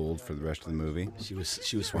in gold for the rest of the movie. She was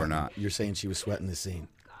sweating. not. You're saying she was sweating the scene.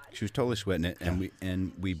 She was totally sweating it,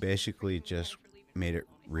 and we basically just made it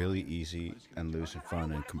really easy and loose and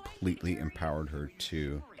fun, and completely empowered her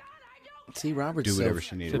to See, Robert's do whatever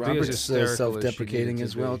she needed. To be as Robert's hysterical as she self-deprecating needed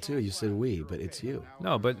as to well be. too. You said we, but it's you.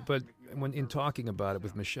 No, but when in talking about it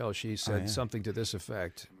with Michelle, she said yeah. something to this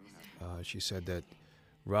effect. She said that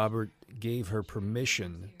Robert gave her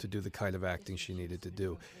permission to do the kind of acting she needed to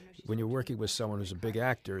do. When you're working with someone who's a big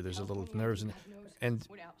actor, there's a little nerves, and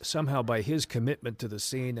somehow by his commitment to the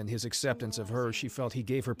scene and his acceptance of her, she felt he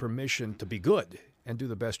gave her permission to be good and do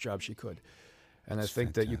the best job she could. And I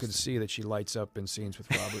think that you can see that she lights up in scenes with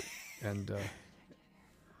Robert. And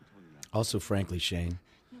Also, frankly, Shane,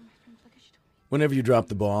 whenever you dropped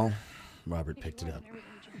the ball, Robert picked it up.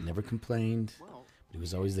 Never complained, but he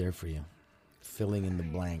was always there for you, filling in the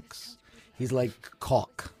blanks. He's like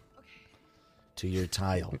caulk to your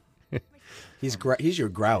tile. He's your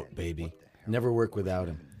grout, baby. Never work without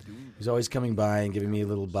him. He's always coming by and giving me a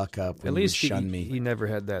little buck up when at least he would shun me. he never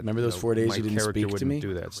had that. Remember those 4 days my you didn't character speak to wouldn't me?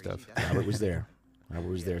 do that stuff. Robert was there. Robert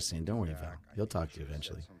was there saying, "Don't worry, Val. He'll talk to you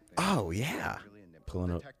eventually." Oh, yeah.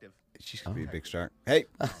 Pulling up. She's going to be a big star. Hey.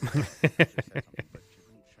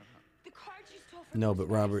 No, but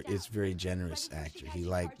Robert is a very generous actor. He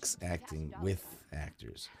likes acting with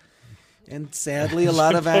actors. And sadly, a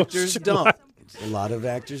lot of actors don't. A lot of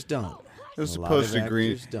actors don't. As A lot opposed of to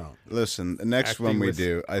green. actors don't. Listen, the next Acting one we with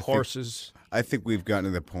do, horses. I think we've gotten to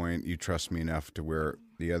the point, you trust me enough to where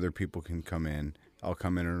the other people can come in. I'll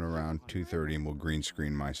come in at around 2:30 and we'll green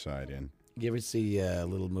screen my side in. You ever see a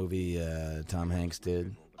little movie Tom Hanks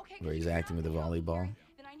did where he's acting with a volleyball?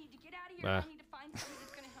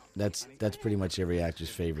 That's pretty much every actor's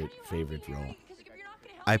favorite role.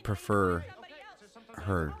 I prefer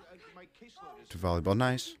her to volleyball.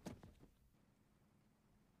 Nice.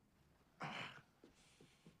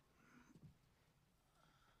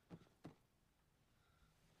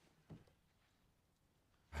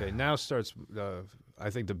 Okay, now starts, I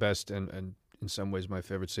think, the best and in some ways my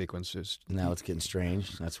favorite sequence is Now it's getting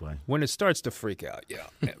strange. That's why. when it starts to freak out, yeah.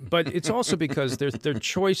 But it's also because there are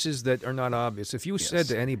choices that are not obvious. If you said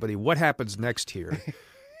to anybody, what happens next here?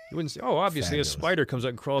 You wouldn't say, oh, obviously Fabulous. a spider comes up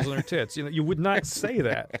and crawls on her tits. You know, you would not say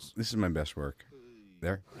that. This is my best work.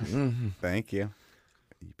 There. Thank you.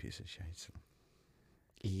 You piece of shit.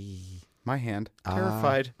 My hand.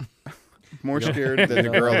 Terrified. More scared than the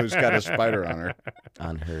girl who's got a spider on her.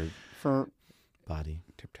 On her body.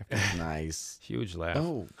 Tip, tap, tap. Nice. Huge laugh.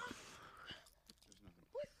 Oh,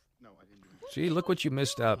 See, look what you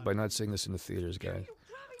missed out by not seeing this in the theaters, guys.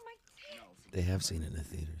 they have seen it in the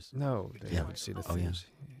theaters. No, they haven't seen the Oh, yeah. theaters.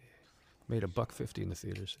 Made $1.50 in the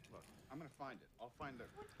theaters. I'm gonna find it. I'll find it.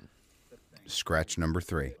 Scratch number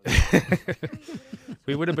 3.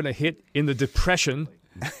 We would have been a hit in the Depression.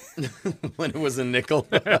 When it was a nickel.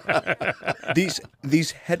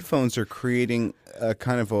 These headphones are creating a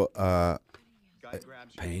kind of a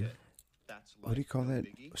Pain. what do you call that?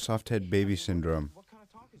 Soft head baby syndrome.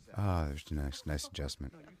 Ah, there's a nice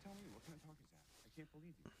adjustment.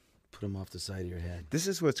 Put them off the side of your head. This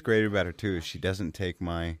is what's great about her too. Is she doesn't take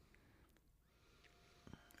my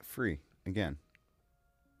free again.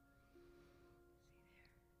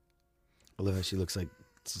 I love how she looks like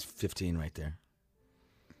she's 15 right there.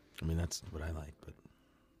 I mean, that's what I like, but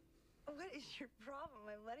What is your problem?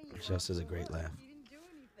 I'm letting you. Michelle says a great laugh. You didn't do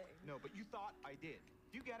anything. No, but you thought I did.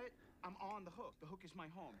 Do you get it? I'm on the hook. The hook is my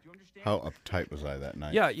home. Do you understand? How uptight was I that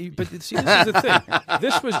night? Yeah, but see, this is the thing.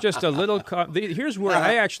 This was just a little. Here's where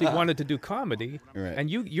I actually wanted to do comedy, Right. and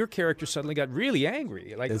your character suddenly got really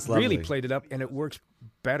angry, like It's really lovely. played it up, and it works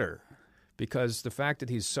better because the fact that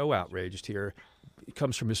he's so outraged here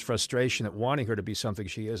comes from his frustration at wanting her to be something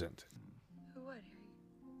she isn't. Who what, Harry?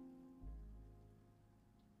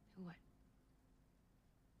 Who what?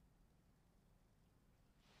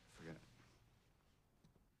 Forget it.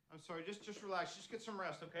 I'm sorry. Just relax. Just get some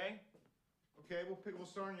rest, okay? Okay. We'll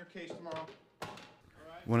start on your case tomorrow. All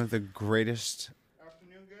right. One of the greatest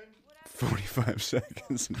Afternoon good. 45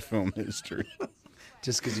 seconds in film history.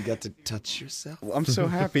 just because you got to touch yourself. Well, I'm so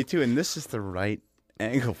happy too, and this is the right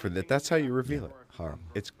angle for that. That's how you reveal it. Horrible.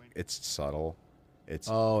 It's subtle. It's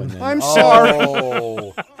Oh, and then, I'm sorry.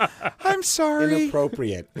 Oh, I'm sorry.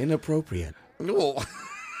 Inappropriate. Oh,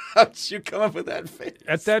 how'd you come up with that face?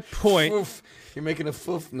 At that point, Foof. You're making a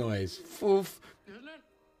foof noise. Foof.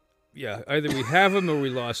 yeah, either we have him or we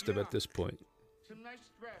lost him at this point.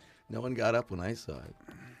 No one got up when I saw it.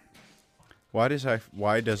 Why does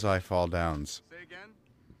I fall downs? Say again.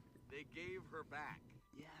 They gave her back.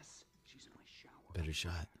 Yes. She's in my shower. Better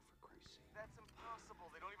shot. That's impossible.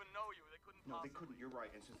 They don't even know you. They couldn't. No, they couldn't. You're right.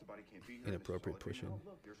 And since the body can't be here, Inappropriate pushing.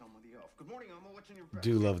 Look, there's Elmo the elf. Good morning, Elmo. What's in your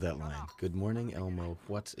Do love that line. Good morning, Elmo.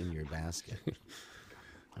 What's in your basket?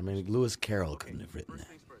 I mean, Lewis Carroll couldn't have written that.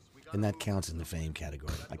 And that counts in the fame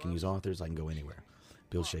category. I can use authors, I can go anywhere.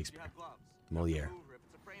 Bill Shakespeare, Moliere,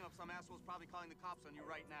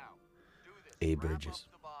 A. Burgess.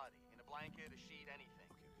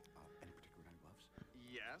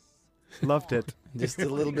 Loved it. Just a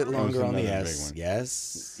little bit longer on the another S. big one.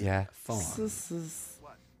 Yes. Yeah. Fawn.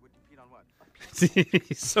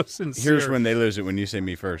 He's so sincere. Here's when they lose it, when you say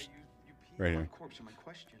me first. Right here.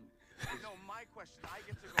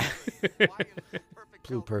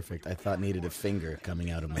 Blue Perfect, I thought needed a finger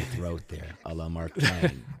coming out of my throat there, a la Mark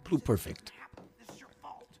Twain. Blue Perfect.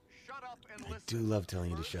 I do love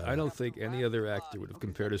telling you to shut up. I don't think any other actor would have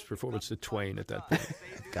compared his performance to Twain at that point.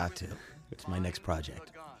 Got to. It's my next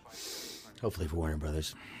project. Hopefully for Warner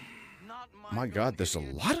Brothers. My God, there's a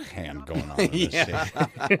lot of hand going on in this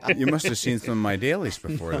scene. You must have seen some of my dailies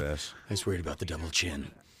before this. I was worried about the double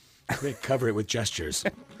chin. Quick, cover it with gestures.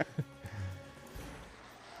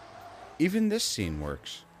 Even this scene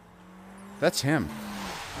works. That's him.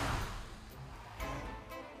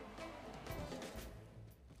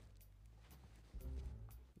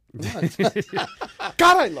 What?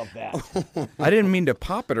 God, I love that. I didn't mean to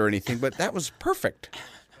pop it or anything, but that was perfect.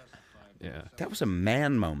 Yeah. That was a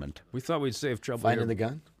man moment. We thought we'd save trouble Finding here. the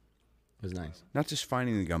gun? It was nice. Not just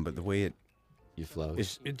finding the gun, but the way it You flowed.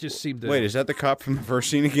 is. It just seemed to... Wait, is that the cop from the first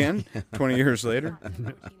scene again? 20 years later?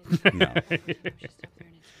 No.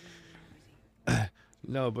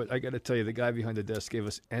 No, but I got to tell you, the guy behind the desk gave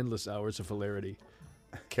us endless hours of hilarity.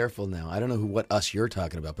 Careful now. I don't know what us you're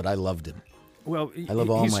talking about, but I loved him. Well, I love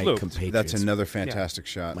all he's my looped. compatriots. That's another fantastic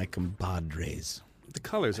shot. My compadres. The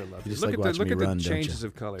colors are lovely. You just Look like at watching me the run, don't changes you?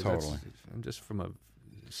 of colors. Totally. I'm just from a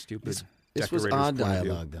stupid This was decorator's odd point of view.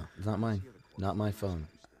 dialogue, though. It's not mine. Not my phone.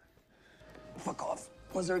 Fuck off.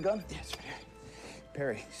 Was there a gun? Yes, right here.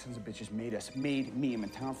 Perry, these sons of bitches made me. I'm in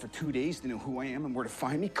town for 2 days. They know who I am and where to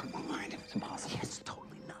find me. Come on. It's impossible. It's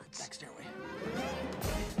totally nuts. Back stairway.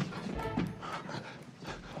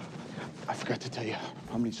 I forgot to tell you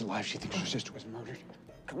how many's alive. She thinks her sister was murdered.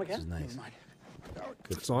 Come again? This is nice. Never mind.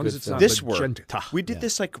 Good, As long good as it's film. not This magenta. worked. We did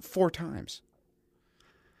this like 4 times.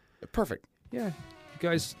 Perfect. Yeah, you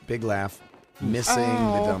guys. Big laugh. Missing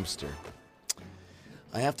the dumpster.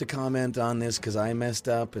 I have to comment on this because I messed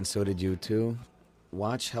up, and so did you too.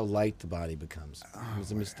 Watch how light the body becomes. It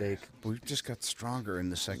was a mistake. We just got stronger in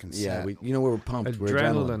the second Yeah, set. you know we're pumped. We're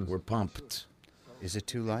Adrenaline. We're pumped. Is it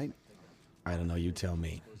too light? I don't know. You tell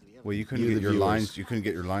me. Well, you couldn't You, get the your viewers. lines. You couldn't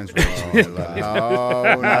get your lines right.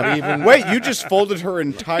 Not even. Wait, you just folded her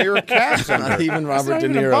entire cast. Not even Robert not De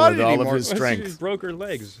even a Niro body with all anymore. of his She strength. broke her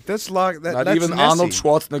legs. That's Not that's even Nessie. Arnold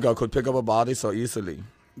Schwarzenegger could pick up a body so easily.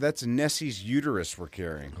 That's Nessie's uterus we're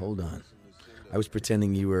carrying. Hold on. I was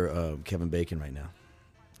pretending you were Kevin Bacon right now.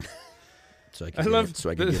 So I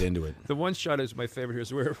could get into it. The one shot is my favorite here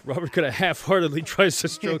is where Robert kind of half-heartedly tries to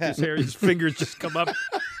stroke his hair. His fingers just come up.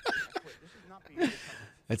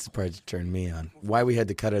 That's the part that turned me on. Why we had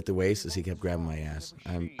to cut it at the waist is he kept grabbing my ass.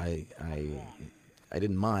 I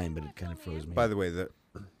didn't mind, but it kind of froze me. By the way, the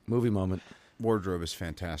Movie moment. wardrobe is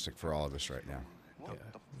fantastic for all of us right now. Yeah.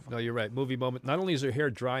 No, you're right. Movie moment. Not only is her hair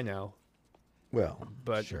dry now, Well,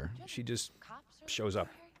 but sure. she just shows up.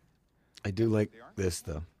 I do like this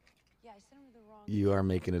though. Yeah, I sent him the wrong. You are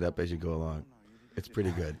making it up as you go along. It's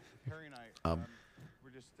pretty good. Perry and I,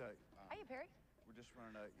 we're just, Are you Perry? we're just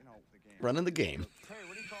running the game. Running the game. Perry,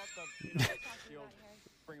 what do you call it? The old,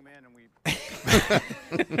 bring him in and we.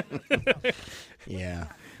 Yeah.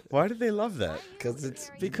 Why do they love that? Because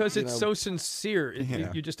it's So sincere.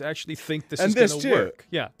 You just actually think this And is this going too. to work.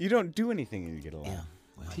 Yeah. You don't do anything and you get a laugh. Yeah.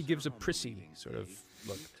 Well, He gives a prissy sort of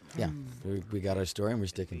look. yeah. We got our story and we're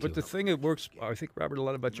sticking But to the it. thing that works, I think, Robert, a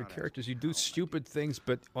lot about your characters, you do stupid things,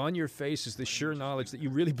 but on your face is the sure knowledge that you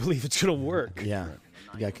really believe it's going to work. Yeah.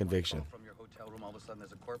 You got conviction. From your hotel room, all of a sudden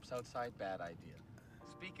there's a corpse outside. Bad idea.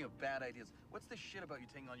 Speaking of bad ideas, what's the shit about you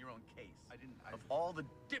taking on your own case? Of all the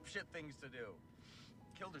dipshit things to do.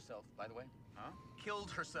 Killed herself, by the way. Huh?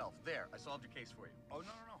 Killed herself. There, I solved your case for you. Oh,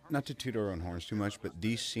 no. Not to toot our own horns too much, but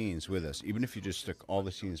these scenes with us, even if you just took all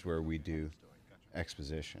the scenes where we do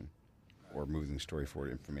exposition or moving the story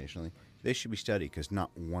forward informationally, they should be studied because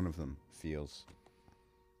not one of them feels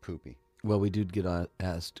poopy. Well, we did get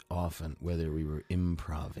asked often whether we were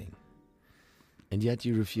improving. And yet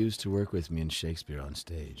you refused to work with me in Shakespeare on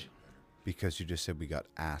stage. Because you just said we got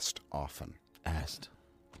asked often. Asked.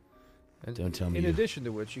 And Don't tell me In you- addition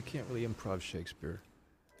to which, you can't really improv Shakespeare.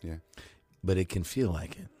 Yeah. But it can feel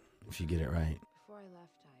like it if you get it right. Before I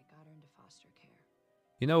left, I got her into foster care.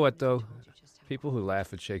 You know what, though? People who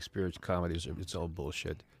laugh at Shakespeare's comedies, it's all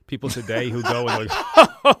bullshit. People today who go and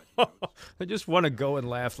like, they just want to go and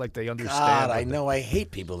laugh like they understand. God, I know. I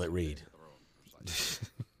hate people that read.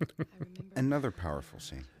 Another powerful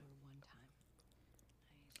scene.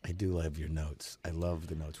 I do love your notes. I love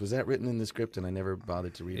the notes. Was that written in the script and I never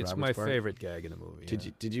bothered to read It's Robert's my part? favorite gag in the movie.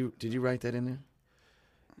 Did you write that in there?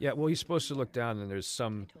 Yeah, well, he's supposed to look down and there's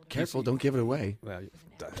some... Careful, don't give it away. Well,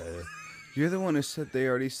 You're the one who said they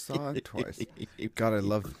already saw it twice. God, I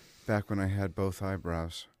love back when I had both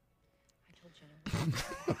eyebrows.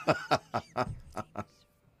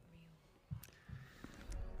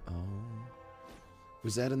 Oh.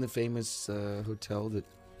 Was that in the famous hotel that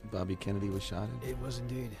Bobby Kennedy was shot in? it was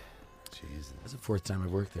indeed. Jesus. That's the fourth time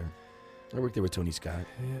I've worked there. I worked there with Tony Scott,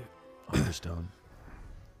 Oliver Stone,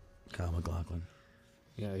 Kyle MacLachlan,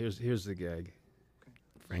 Yeah, here's the gag.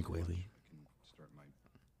 Frank Whaley.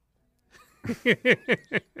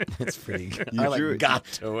 That's pretty good. You I like drew it.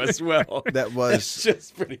 Gatto as well. That was That's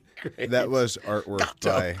just pretty great. that was artwork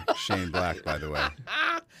Gatto. by Shane Black, by the way.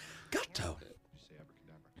 Gatto.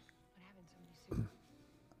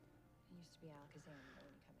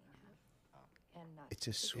 It's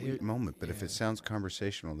a sweet moment, but if it sounds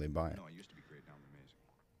conversational, they buy it.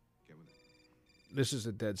 This is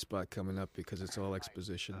a dead spot coming up because it's all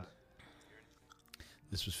exposition.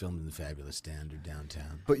 This was filmed in the Fabulous Standard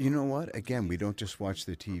downtown. But you know what? Again, we don't just watch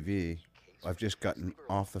the TV. I've just gotten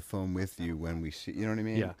off the phone with you when we see. You know what I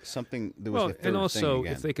mean? Yeah. Something. There was Well, the third and thing also,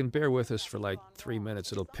 again. if they can bear with us for like 3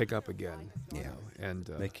 minutes, it'll pick up again. Yeah. And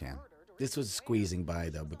They can. This was squeezing by,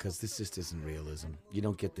 though, because this just isn't realism. You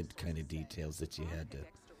don't get the kind of details that you had to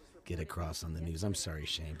get across on the news. I'm sorry,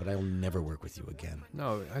 Shane, but I will never work with you again.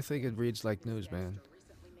 No, I think it reads like news, man.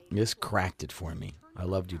 This cracked it for me. I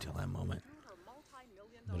loved you till that moment.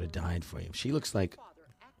 I would have died for you. She looks like...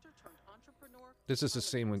 This is the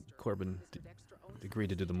scene when Corbin agreed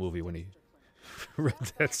to do the movie when he read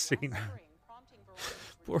that scene.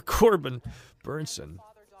 Poor Corbin Burnson.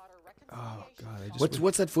 Oh God!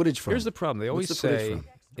 What's that footage from? Here's the problem. They always What's the footage say from?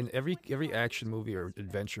 in every action movie or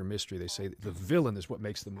adventure mystery, they say the villain is what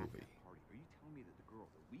makes the movie.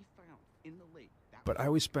 But I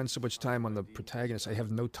always spend so much time on the protagonist, I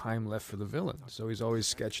have no time left for the villain. So he's always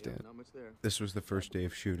sketched in. This was the first day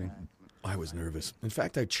of shooting. I was nervous. In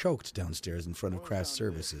fact, I choked downstairs in front of craft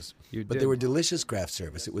services. You but did. they were delicious craft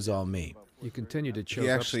service. It was all me. You continue to choke He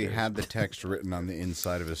actually upstairs. had the text written on the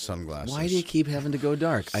inside of his sunglasses. Why do you keep having to go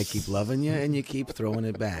dark? I keep loving you, and you keep throwing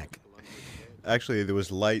it back. Actually, there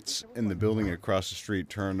was lights in the building across the street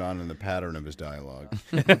turned on in the pattern of his dialogue.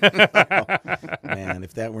 Man,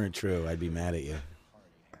 if that weren't true, I'd be mad at you.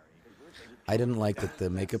 I didn't like that the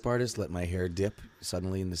makeup artist let my hair dip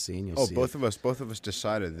suddenly in the scene. You'll see both it. of us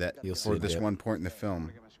decided that You'll see for it this dip. one point in the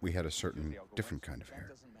film, we had a certain different kind of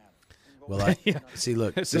hair. Well, I see.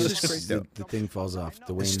 Look, This this is is great, the thing falls off.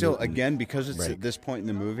 The Wayne Still, Newton again, because it's break. at this point in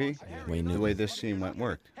the movie, Wayne the Newton. way this scene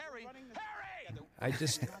worked.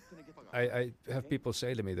 I have people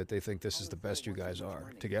say to me that they think this is the best you guys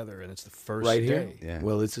are together, and it's the first Right day. here. Yeah.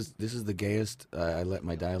 Well, this is the gayest I let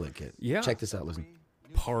my dialect get. Yeah. Check this out. Listen.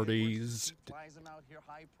 Parties.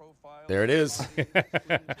 There it is.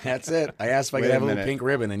 That's it. I asked if I Wait could a have a little minute. pink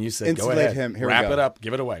ribbon, and you said, "Go Insulate ahead, him. Here we wrap go. it up,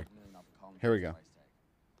 give it away." Here we go.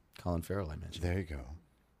 Colin Farrell, I mentioned. There you go.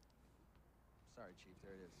 Sorry, Chief.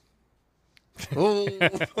 There it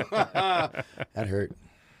is. Oh, that hurt.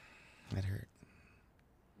 That hurt.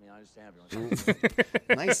 I mean, I understand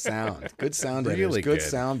everyone. Nice sound. Good sound. Really editors. Good good.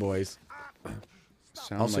 sound, boys.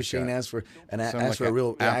 Sound Also, like Shane a- asked for sound asked for a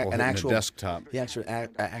real apple an hitting a actual desktop. He asked for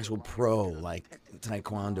actual pro like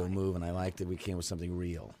taekwondo move, and I liked that we came with something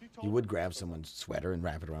real. You would grab someone's sweater and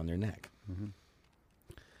wrap it around their neck. Mm-hmm.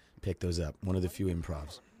 Pick those up. One of the few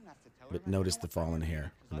improvs. But notice the fallen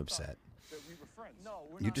hair. I'm upset.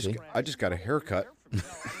 You just, See? I just got a haircut.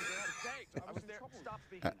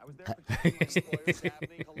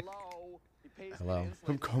 Hello.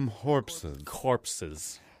 Come corpses.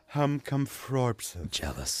 Corpses. Come corpses.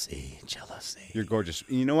 Jealousy. Jealousy. You're gorgeous.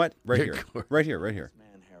 You know what? Right You're here. gorgeous. Right here. Right here.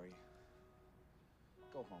 Man, Harry,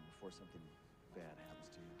 go home before something bad happens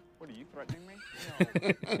to you. What are you threatening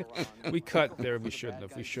me? We cut there. We shouldn't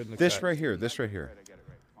have. We shouldn't have. This cut. right here. This right here.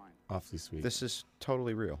 Awfully sweet. This is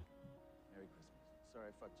totally real. Merry Christmas. Sorry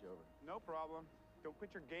I fucked you over. No problem. Don't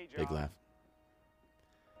quit your gay job. Big laugh.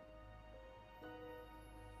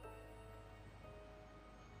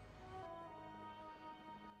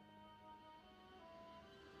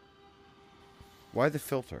 Why the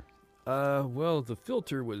filter? Well, the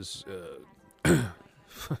filter was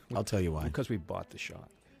I'll tell you why. because we bought the shot.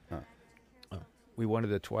 we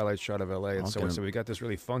wanted a Twilight shot of L.A. and so Okay. I said, we got this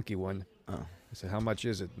really funky one. Oh. I said, how much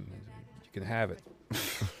is it? And he said, you can have it.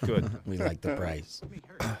 Good. We like the price.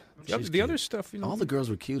 The other stuff, All the girls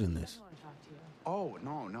were cute in this. Oh,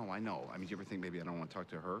 no, I know. I mean, do you ever think maybe I don't want to talk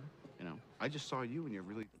to her? You know, I just saw you and you're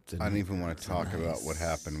really... I don't even want to talk about what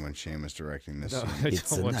happened when Shane was directing this No, scene. I It's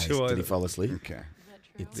don't want nice. to Did either. he fall asleep? Okay.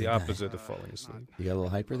 It's The a nice. opposite of falling asleep. You got a little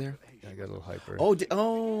hyper there? Yeah, I got a little hyper.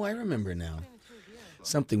 Oh, I remember now.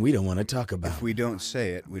 Something we don't want to talk about. If we don't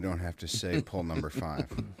say it, we don't have to say pull number 5.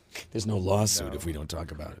 There's no lawsuit if we don't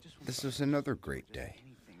talk about it. This was another great day.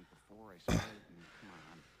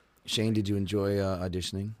 Shane, did you enjoy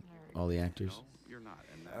auditioning? All the actors?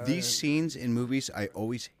 These scenes in movies I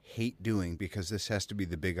always hate doing because this has to be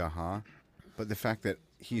the big aha. But the fact that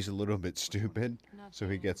he's a little bit stupid, so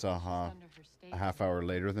he gets aha a half hour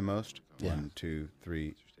later than most. Yeah. 1, 2,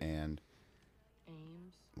 3, and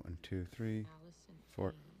 1, 2, 3,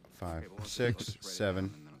 4, 5, 6,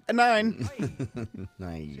 7, and 9.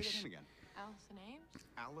 Nice.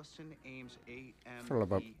 Allison Ames, A-M-E-S.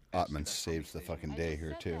 Philip Ottman saves the fucking day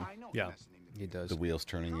here, too. Yeah, he does. The wheels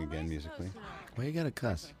turning again musically. Why you gotta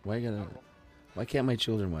cuss? Why can't my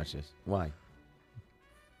children watch this? Why?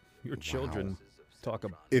 Your children talk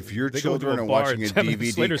about... If your They go to children a are bar watching a and 10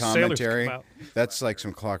 minutes later, DVD sailors come commentary, out. that's like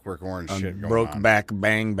some Clockwork Orange shit going Broke on. Back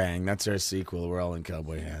Bang Bang. That's our sequel. We're all in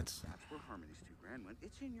cowboy hats. That's where Harmony's $2,000 went.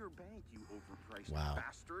 It's in your bank, you overpriced Wow.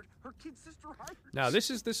 bastard. Her kid sister hired. Now, this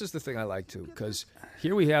is the thing I like, too, because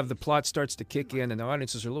here we have the plot starts to kick in, and the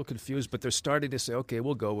audiences are a little confused, but they're starting to say, okay,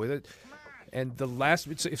 we'll go with it. And the last,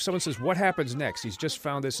 if someone says, what happens next? He's just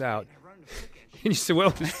found this out. And you say, well,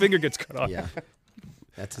 his finger gets cut off. Yeah.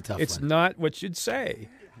 That's a tough It's one. not what you'd say.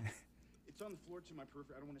 It's on the floor to my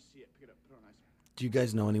periphery. I don't want to see it. Pick it up. Put it on ice. Do you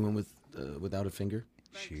guys know anyone without a finger?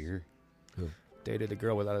 Cheer. Dated a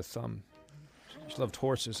girl without a thumb. She loved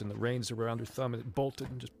horses, and the reins were around her thumb, and it bolted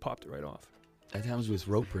and just popped it right off. That happens with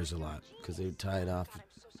ropers a lot because they tie it off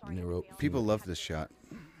in their rope. People love this shot.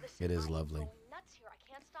 It is lovely.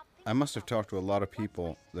 I must have talked to a lot of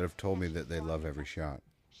people that have told me that they love every shot.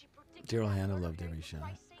 Daryl Hannah loved every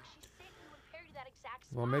shot.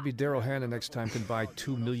 Well, maybe Daryl Hannah next time can buy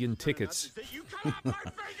 2 million tickets.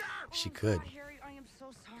 She could. Harry, I am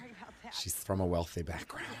so sorry about that. She's from a wealthy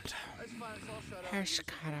background.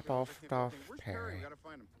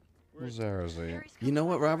 You know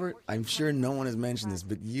what, Robert? I'm sure no one has mentioned this,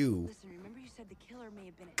 but you Listen, remember you said the killer may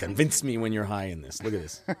have been convince me when you're high in this. Look at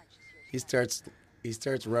this. He starts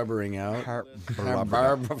rubbering out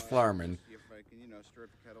Barbara Flarman. See if I can, stir up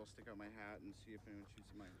the kettle, stick out my hat, and see if anyone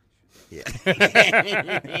shoots my.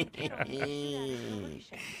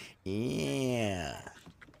 Yeah.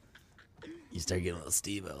 You start getting a little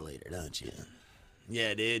Steve-O later, don't you?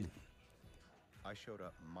 Yeah, dude. I showed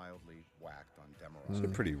up mildly whacked on Demerol. It's a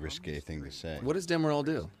pretty risque thing to say. What does Demerol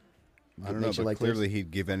do? I don't know, Makes you but like clearly this?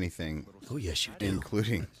 he'd give anything, Oh, yes, you do.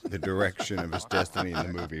 including the direction of his destiny in the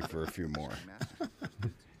movie, for a few more.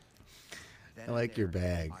 I like your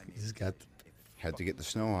bag. He's got. Had to get the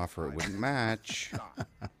snow off or it wouldn't match.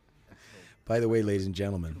 By the way, ladies and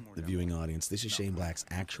gentlemen, the viewing audience, this is Shane Black's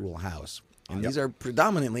actual house. And these are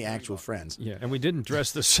predominantly actual friends. Yeah, and we didn't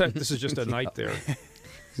dress the set. This is just a night there.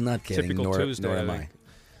 He's not kidding, Typical nor Tuesday, am I I. think.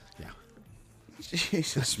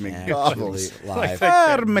 Jesus Actually, McGobbles. live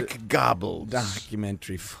McGobbles.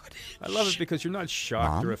 documentary footage. I love it because you're not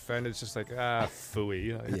shocked or offended. It's just like,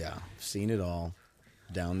 phooey. Yeah, seen it all.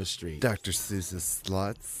 Down the street Dr. Seuss's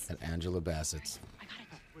sluts. at Angela Bassett's. I got it.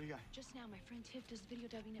 What do you got? Just now, my friend Tiff does video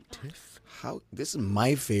dubbing at Fox. How? This is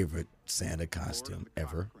my favorite Santa costume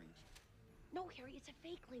ever. No, Harry, it's a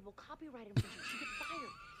fake label, copyrighted infringement. She get fired.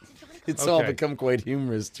 It's a Johnny It's all Okay. become quite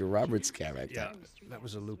humorous to Robert's character. Yeah, that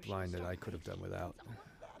was a loop line that I could have done without.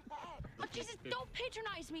 Oh, Jesus, don't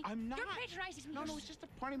patronize me. I'm not. You're patronizing me. No, it's just a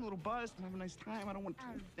party, little buzz, and have a nice time. I don't want to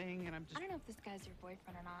do a thing, and I'm just. I don't know if this guy's your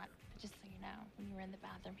boyfriend or not, but just so you know, when you were in the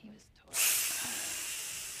bathroom, he was totally...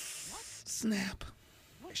 Snap.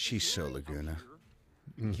 She's so Laguna.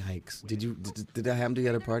 Yikes. Did that happen to you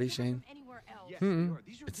at a party, Shane? Anywhere else.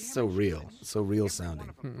 It's so real. So real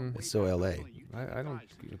sounding. It's so LA. I don't...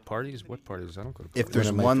 Parties? What parties? I don't go to If parties.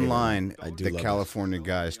 there's One of my one favorite. line I do that love it. California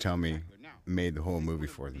guys tell me made the whole movie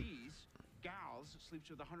for them,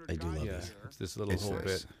 I do love Yeah, this. it's this little it's whole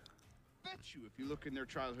this. bit. Bet you if you look in their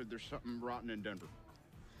childhood, there's something rotten in Denver.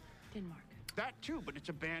 Denmark. That too, but it's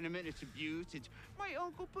abandonment, it's abuse, it's my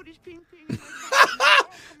uncle put his ping ping in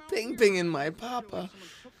my Ping ping in my papa. Someone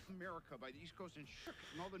took America by the East Coast and shook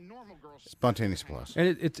it, and all the normal girls. Spontaneous applause.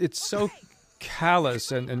 And it's so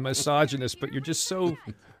callous and misogynist, but you're just so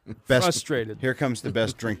frustrated. Here comes the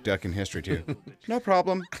best drink duck in history, too. No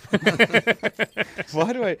problem.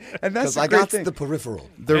 Why do I? And that's Because the I great got thing. the peripheral.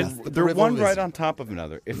 They're peripheral one is- right on top of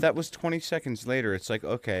another. If that was 20 seconds later, it's like,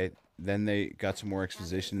 okay, then they got some more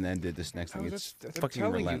exposition, and then did this next thing. It's I'm fucking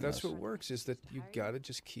telling relentless. you, that's what works. Is that you got to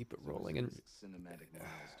just keep it rolling, and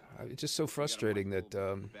it's just so frustrating that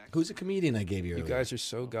Who's a comedian I gave you you earlier? guys are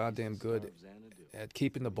so goddamn good at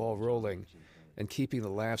keeping the ball rolling and keeping the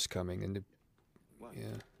laughs coming. And yeah,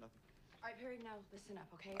 All right, Perry, now listen up,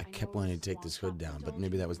 okay? I kept wanting to take this hood down, but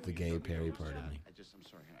maybe that was the gay Perry part of me.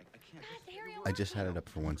 I just had it up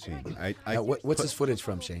for one scene. What's this footage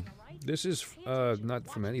from, Shane? this is not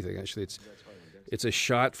from anything actually. It's a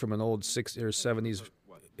shot from an old 60s or 70s,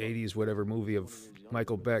 80s, whatever movie of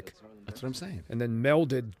Michael Beck. That's what I'm saying. And then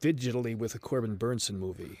melded digitally with a Corbin Burnson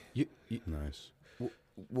movie. Nice.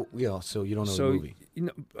 Yeah, so you don't know So, the movie.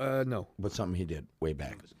 No. But something he did way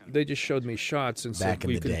back. They just showed me shots and Back said, in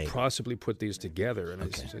we the can day. possibly put these together. And I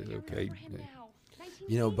said, okay.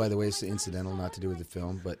 You know, by the way, it's incidental, not to do with the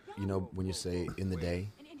film, but you know when you say in the day,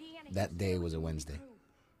 that day was a Wednesday.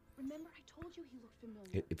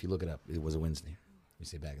 If you look it up, it was a Wednesday. You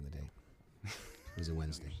say back in the day. It was a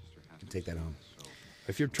Wednesday. You can take that home.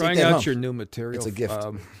 If you're Take trying that out home. your new material... It's a gift.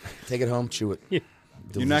 Take it home, chew it. Yeah.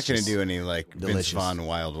 You're not going to Delicious. do any, like, Vince Delicious. Vaughn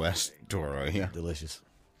Wild West tour, are you? Delicious.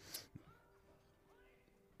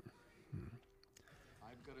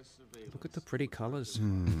 Look at the pretty colors.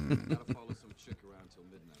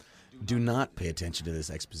 Do not pay attention to this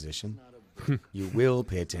exposition. You will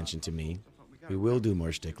pay attention to me. We will do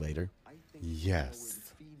more shtick later.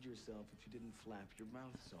 Yes. Feed yourself if you didn't flap your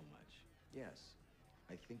mouth so much. Yes,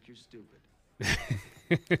 I think you're stupid.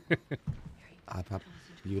 Up, up.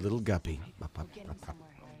 You little guppy. Up, up, Get him up, up. somewhere,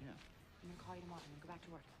 Harry. I'm gonna call you tomorrow. I'm gonna go back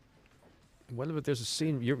to work. What if there's a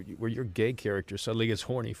scene where your gay character suddenly gets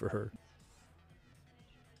horny for her?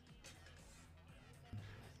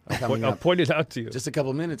 Coming I'll up point it out to you. just a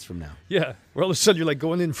couple minutes from now. Yeah. Well, all of a sudden you're like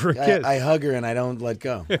going in for a kiss. I hug her and I don't let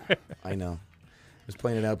go. I know. It was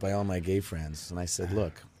pointed out by all my gay friends, and I said,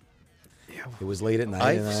 "Look, it was late at night,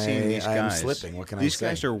 I've and seen these I'm guys. slipping. What can I These say?"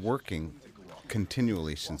 guys are working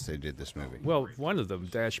continually since they did this movie. Well, one of them,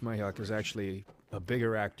 Dash Mayhawk, is actually a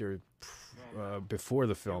bigger actor before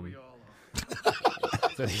the film.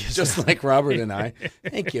 than he is Just now. like Robert and I.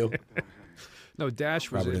 Thank you. No, Dash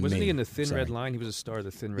was Robert and wasn't me. he in the Thin Sorry. Red Line? He was a star of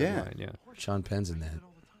the Thin Red Yeah. Line. Yeah. Sean Penn's in that.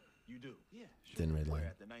 Thin Red Line.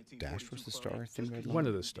 Dash was the star. Thin Red Line? One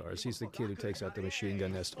of the stars. He's the kid who takes out the machine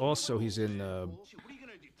gun nest. Also, he's in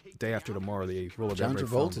Day After Tomorrow, the Roland John Emmerich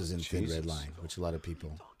Travolta's film. in Thin Red Jesus. Line, which a lot of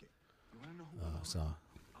people saw.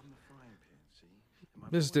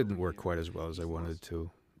 This didn't work quite as well as I wanted it to.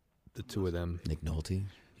 The two of them Nick Nolte,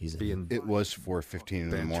 he's in. being It was 4:15 in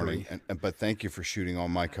the morning, Bantry. but thank you for shooting all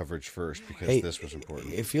my coverage first because Hey, this was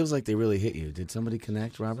important. It feels like they really hit you. Did somebody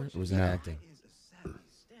connect, Robert, or was that No. acting?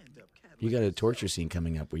 You got a torture scene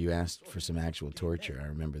coming up where you asked for some actual torture. I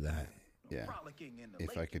remember that. Yeah.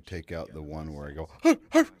 If I could take out the one where I go,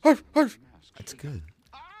 That's good.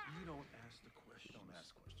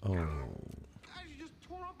 Oh.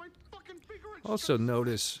 Also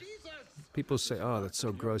notice, people say, "Oh, that's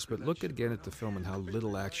so gross," but look again at the film and how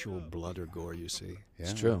little actual blood or gore you see.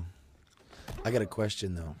 It's true. I got a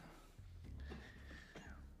question, though.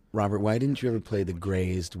 Robert, why didn't you ever play the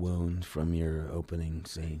grazed wound from your opening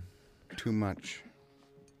scene? Too much.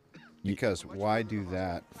 Because why do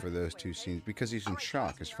that for those two scenes? Because he's in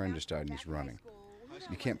shock. His friend just died and he's running.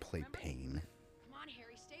 You can't play pain.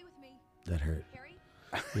 That hurt.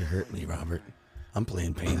 You hurt me, Robert. I'm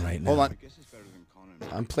playing pain right now. Hold on.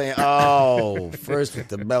 I'm playing. Oh, first with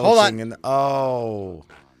the belching Hold on. and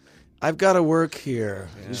I've got to work here.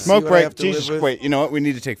 You see Smoke what I have break. to live Jesus, with? wait. You know what? We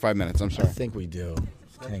need to take 5 minutes. I'm I sorry. think we do.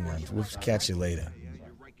 Hang on. We'll catch you later.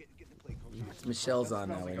 Michelle's on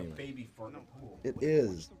now anyway. It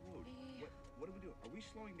is.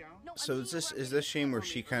 So is this scene where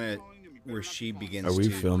she begins? Are we to,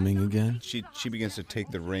 filming again? She begins to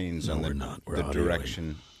take the reins No, on we're not. We're the audioing.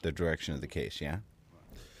 direction of the case. Yeah.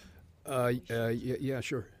 Yeah,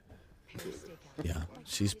 sure. Yeah.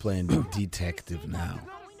 She's playing detective now.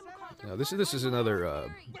 Now, this is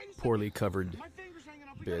another poorly covered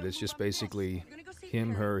bit. It's just basically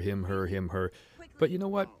him, her, him, her, him, her. But you know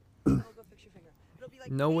what?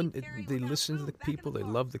 No one. They listen to the people. They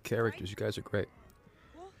love the characters. You guys are great.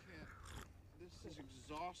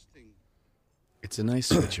 It's a nice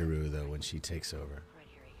switcheroo, though, when she takes over.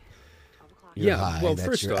 You're Yeah, high, well, that's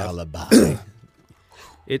first your off- alibi.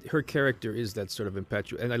 Her character is that sort of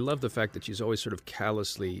impetuous, and I love the fact that she's always sort of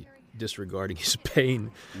callously disregarding his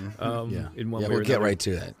pain. Yeah. In one Yeah, way we'll or get another. right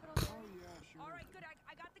to that.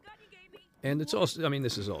 And it's also, I mean,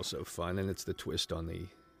 this is also fun, and it's the twist on the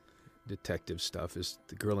detective stuff is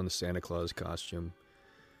the girl in the Santa Claus costume,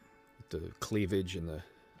 with the cleavage and the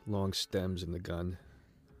long stems and the gun.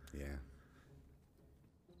 Yeah.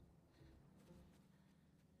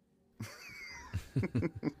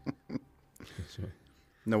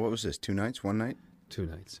 No, what was this? 2 nights? 1 night? 2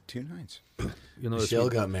 nights. 2 nights. Michelle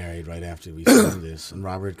got married right after we filmed this, and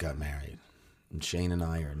Robert got married. And Shane and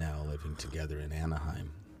I are now living together in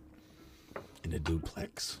Anaheim in a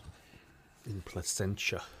duplex. In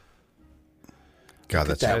Placentia. God,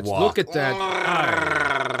 that's that walk. Look at that.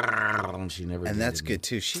 She never and that's dated good,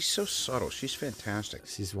 too. She's so subtle. She's fantastic.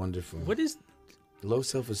 She's wonderful. What is... Low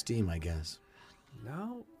self-esteem, I guess.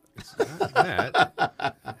 No, it's not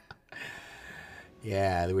that.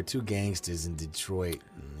 Yeah, there were 2 gangsters in Detroit.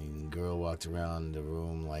 And the girl walked around the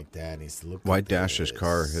room like that, and he said, look White at Dash's this.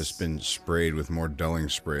 car has been sprayed with more dulling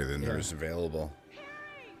spray than there is available.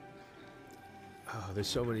 Oh, there's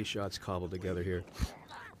so many shots cobbled together here.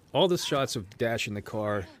 All the shots of Dash in the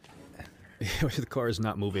car, the car is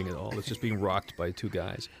not moving at all. It's just being rocked by 2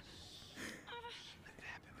 guys.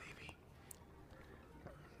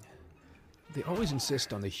 They always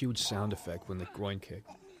insist on the huge sound effect when the groin kick.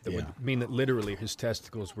 That would mean that literally his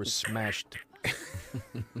testicles were smashed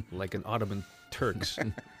like an Ottoman Turk's.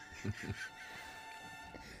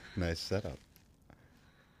 Nice setup.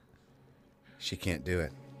 She can't do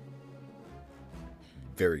it.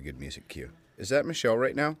 Very good music cue. Is that Michelle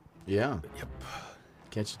right now? Yeah. Yep.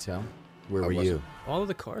 Can't you tell? Where were you? All of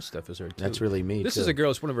the car stuff is her, too. That's really me, This too. is a girl,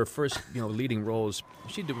 it's one of her first, leading roles.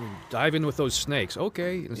 She dive in with those snakes.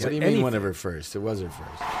 Okay. It's What like do you mean one of her first? It was her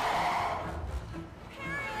first.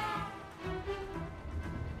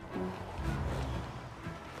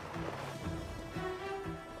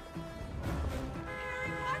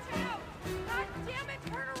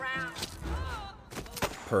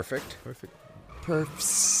 Perfect. Perfect.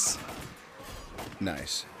 Perfs.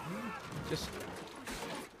 Nice. Just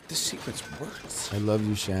this sequence works. I love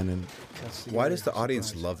you, Shannon. Why does the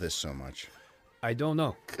audience love this so much? I don't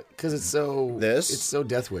know. Because it's so... This? It's so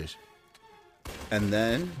Death Wish. And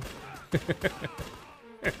then...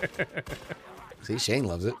 See, Shane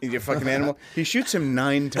loves it. You fucking animal. He shoots him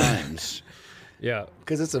 9 times. Yeah.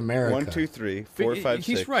 Because it's America. 1, 2, 3, 4, 5, 6.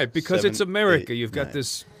 He's right, because 7, it's America. 8, You've got 9.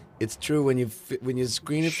 this... It's true when you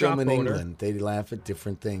screen a film in Shop owner. England, they laugh at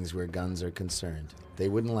different things where guns are concerned. They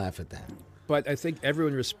wouldn't laugh at that. But I think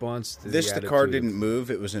everyone responds to This, the the car attitude didn't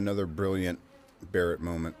move. It was another brilliant Barrett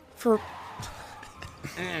moment.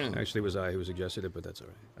 Actually, it was I who suggested it, but that's all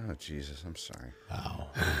right. Oh, Jesus. I'm sorry. Wow.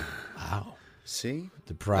 Wow. See?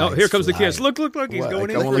 The pride. Oh, here comes the kiss. Look. He's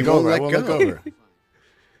going in. I won't look over. I won't Let look go. over.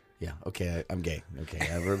 Yeah, okay, I'm gay. Okay,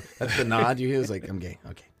 that's the nod you hear. It's like, I'm gay.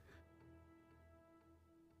 Okay.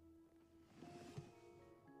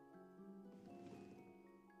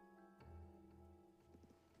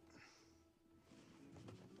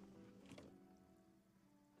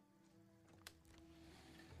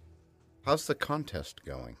 How's the contest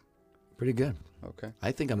going? Pretty good. Okay.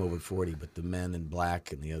 I think I'm over 40, but the men in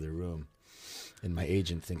black in the other room and my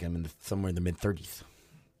agent think I'm somewhere in the mid-30s.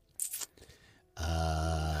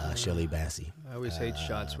 Shirley Bassey. I always hate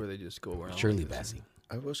shots where they just go around. Shirley Bassey.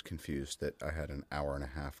 I was confused that I had an hour and a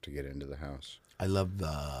half to get into the house. I love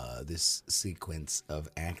this sequence of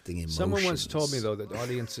acting emotions. Someone once told me, though, that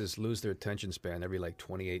audiences lose their attention span every,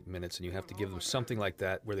 28 minutes, and you have to give them something like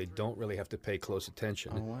that where they don't really have to pay close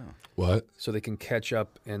attention. Oh, wow. What? So they can catch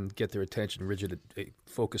up and get their attention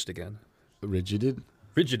focused again. Rigided?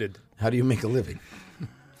 Rigided. How do you make a living?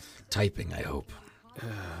 Typing, I hope.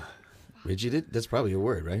 Rigided? That's probably a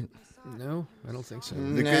word, right? No, I don't think so.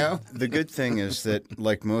 The good thing is that,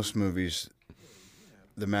 like most movies,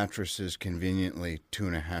 the mattress is conveniently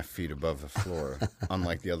 2.5 feet above the floor,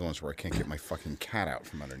 unlike the other ones where I can't get my fucking cat out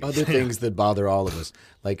from underneath. Other things that bother all of us,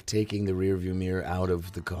 like taking the rearview mirror out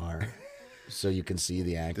of the car so you can see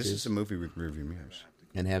the actors. This is a movie with rearview mirrors.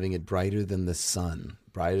 And having it brighter than the sun,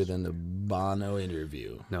 brighter than the Bono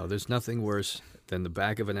interview. No, there's nothing worse than the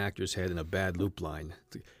back of an actor's head in a bad loop line.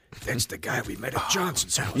 That's the guy we met at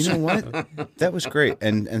Johnson's house. You know what? That was great.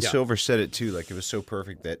 And Yeah. Silver said it, too. Like, it was so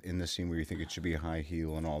perfect that in the scene where you think it should be a high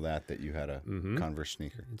heel and all that, that you had a Converse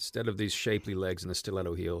sneaker. Instead of these shapely legs and a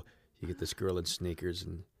stiletto heel, you get this girl in sneakers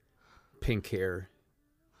and pink hair.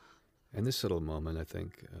 And this little moment, I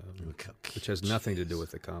think, which has nothing to do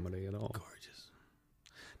with the comedy at all. Gorgeous.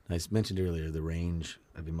 I mentioned earlier the range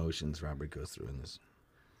of emotions Robert goes through in this.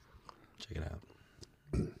 Check it out.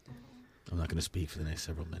 I'm not going to speak for the next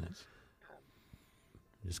several minutes.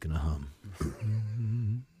 I'm just going to hum.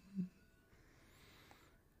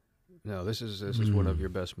 No, this is one of your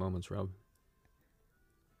best moments, Rob.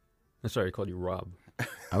 I'm sorry, I called you Rob.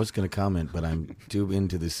 I was going to comment, but I'm too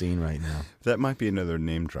into the scene right now. That might be another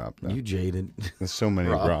name drop, though. You jaded. There's so many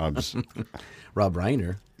Robs. Rob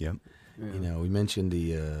Reiner. Yep. You know, we mentioned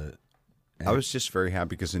the... I was just very happy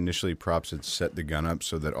because initially Props had set the gun up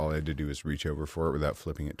so that all I had to do was reach over for it without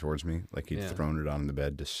flipping it towards me. Like he'd thrown it on the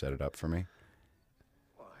bed to set it up for me.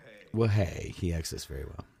 Well, hey, he acts this very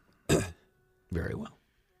well. Very well.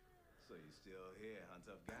 So you still here, huh,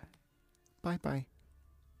 tough guy? Bye-bye.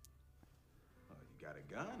 Oh, you got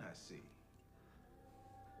a gun, I see.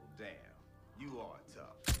 Well, damn, you are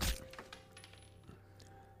tough.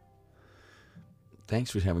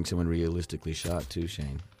 Thanks for having someone realistically shot, too,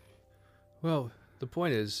 Shane. Well, the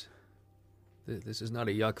point is, this is not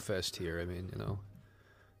a yuck fest here. I mean, you know,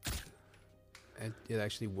 it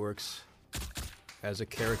actually works as a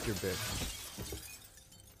character bit.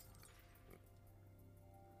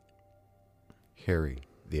 Harry,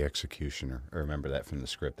 the executioner. I remember that from the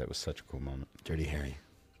script. That was such a cool moment. Dirty Harry.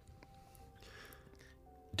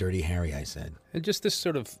 Dirty Harry, I said. And just this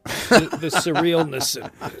sort of the surrealness.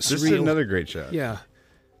 This is another great shot. Yeah.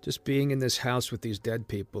 Just being in this house with these dead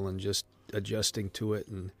people and just adjusting to it,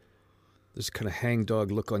 and this kind of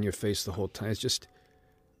hangdog look on your face the whole time. It's just...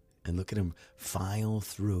 And look at him file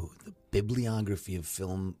through the bibliography of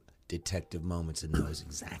film detective moments and knows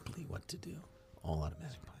exactly what to do. All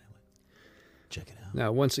automatic pilot. Check it out.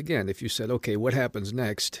 Now, once again, if you said, okay, what happens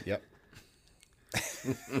next? Yep.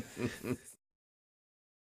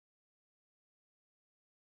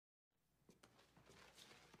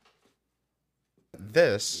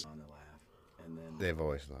 This, they've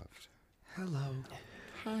always loved. Hello.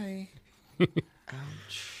 Hi.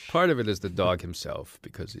 Ouch. Part of it is the dog himself,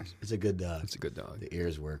 because It's a good dog. it's a good dog. The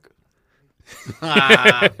ears work.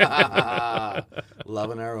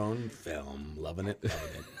 Loving our own film. Loving it.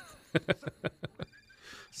 Loving it.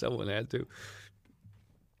 Someone had to.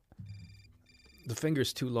 The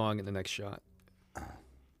finger's too long in the next shot.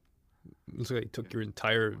 Looks like they took your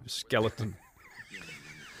entire skeleton.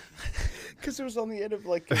 Because it was on the end of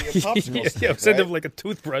like a popsicle stick, yeah, it was right? end of like a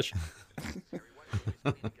toothbrush.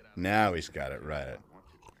 Now he's got it right.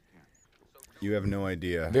 You have no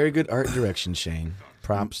idea. Very good art direction, Shane.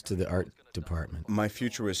 Props to the art department. My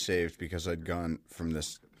future was saved because I'd gone from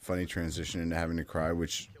this funny transition into having to cry,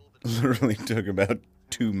 which literally took about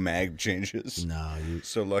 2 mag changes. No,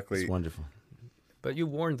 So luckily, it's wonderful. But you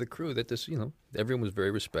warned the crew that this, you know, everyone was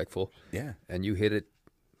very respectful. Yeah. And you hit it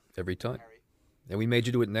every time. And we made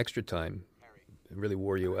you do it an extra time. It really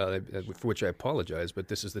wore you out, for which I apologize, but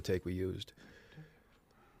this is the take we used.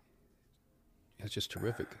 It's just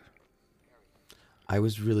terrific. I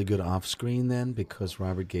was really good off screen then because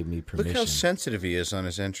Robert gave me permission. Look how sensitive he is on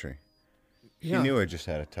his entry. Yeah. He knew I just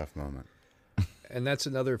had a tough moment. And that's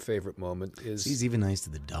another favorite moment is... He's even nice to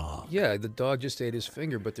the dog. Yeah, the dog just ate his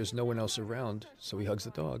finger, but there's no one else around, so he hugs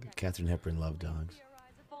the dog. Katharine Hepburn loved dogs.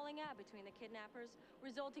 Falling out between the kidnappers,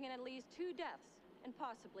 resulting in at least 2 deaths and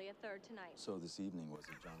possibly a third tonight. So this evening was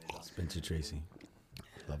a Johnny Dawson. Spencer Tracy.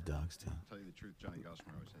 Loved dogs, too. Tell you the truth, Johnny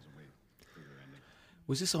Gossamer always has a way for their ending.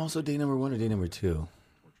 Was this also day number 1 or day number 2?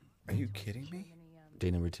 Are you kidding me?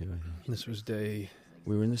 Day number 2, I think. This was day...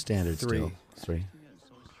 We were in the standard 3. still. 3.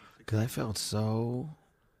 Because I felt so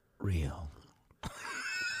real.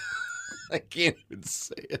 I can't even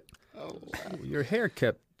say it. Oh, wow. Your hair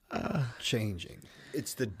kept changing.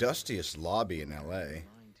 It's the dustiest lobby in L.A.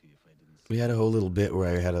 We had a whole little bit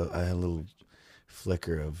where I had a little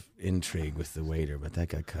flicker of intrigue with the waiter, but that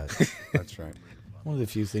got cut. That's right. One of the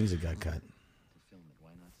few things that got cut.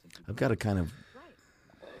 I've got a kind of,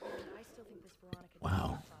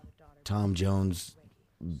 wow, Tom Jones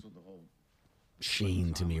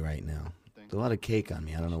sheen to me right now. There's a lot of cake on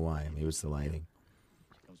me. I don't know why. Maybe it's the lighting.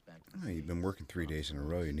 Oh, you've been working 3 days in a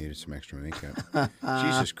row. You needed some extra makeup.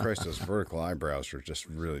 Jesus Christ, those vertical eyebrows are just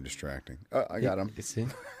really distracting. Oh, I got them. You see?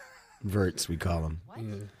 Verts, we call them.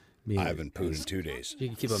 I haven't pooed in 2 days. You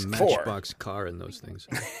can keep a 4. Matchbox car in those things.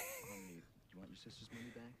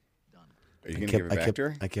 Are you going to give it back to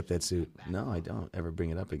her? I kept that suit. No, I don't ever bring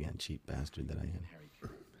it up again, cheap bastard that I am.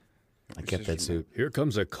 I kept that suit. Here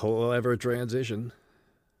comes a clever transition.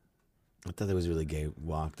 I thought that was a really gay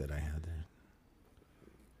walk that I had there.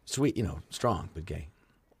 Sweet, you know, strong, but gay.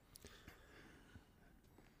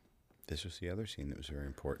 This was the other scene that was very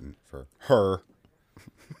important for her.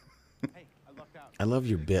 I love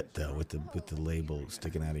your bit though with the label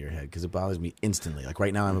sticking out of your head because it bothers me instantly. Like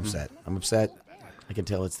right now, I'm upset. I'm upset. I can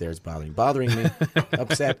tell it's there. It's bothering me.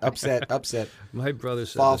 Upset. My brother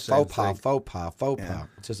said the same thing. Faux pas.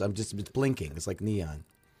 It's blinking. It's like neon.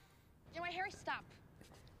 You know what, Harry, stop.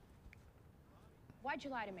 Why'd you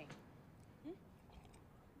lie to me?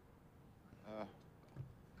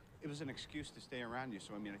 It was an excuse to stay around you,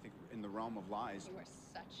 so I mean, I think in the realm of lies. You are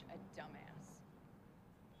such a dumbass.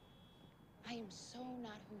 I am so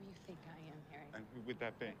not who you think I am, Harry. And who would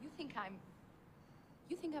that be? You think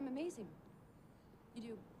I'm amazing. You do.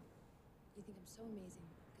 You think I'm so amazing,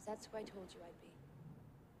 because that's who I told you I'd be.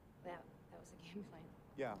 That was a game plan.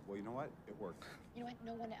 Yeah, well, you know what? It worked. You know what?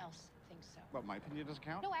 No one else thinks so. Well, my opinion doesn't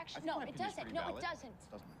count? No, actually, I think no, my it opinion's doesn't. pretty No, valid. it doesn't.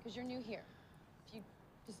 Doesn't it? Because you're new here. If you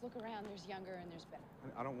just look around, there's younger and there's better.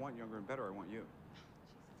 I don't want younger and better. I want you.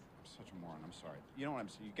 I'm such a moron. I'm sorry. You know what I'm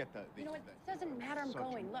saying? You get the You know what? It doesn't matter. I'm Such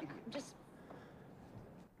a going. Look, I'm just.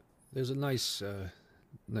 There's a nice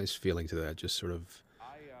feeling to that, just sort of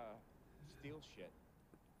I steal shit.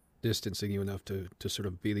 distancing you enough to sort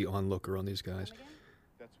of be the onlooker on these guys.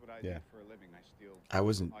 That's what I Yeah. do for a living. I steal. I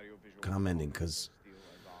wasn't audiovisual commenting because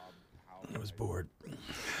I was bored.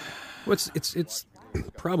 Well, it's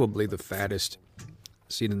probably the fattest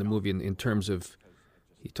scene in the movie in terms of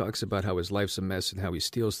he talks about how his life's a mess and how he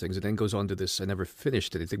steals things, and then goes on to this "I never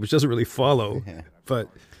finished anything," which doesn't really follow, but.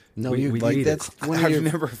 No, we like need that's it. one of I've your,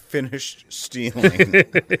 never finished stealing.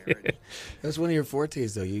 that's one of your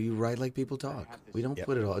fortes, though. You write like people talk. We don't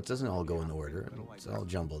put it all. It doesn't all go in order. It's all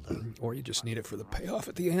jumbled up. Or you just need it for the payoff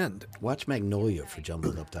at the end. Watch Magnolia for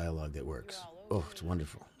jumbled up dialogue that works. Oh, it's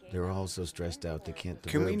wonderful. They're all so stressed out they can't.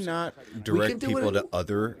 Can we verbs. not We direct can do people it. to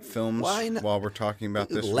other films Why not? while we're talking about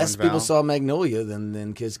this Less one, people Val? saw Magnolia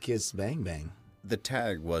than Kiss Kiss Bang Bang. The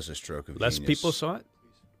Tag was a stroke of Less genius. people saw it?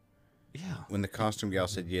 Yeah. When the costume gal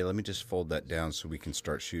said, "Yeah, let me just fold that down so we can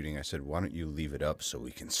start shooting," I said, "Why don't you leave it up so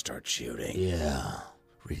we can start shooting?" Yeah.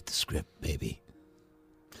 Read the script, baby.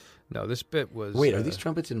 No, this bit was. Wait, are these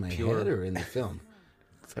trumpets in my pure- head or in the film?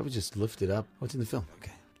 That was just lifted up. What's in the film?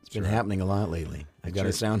 Okay. It's been happening a lot lately. I've got a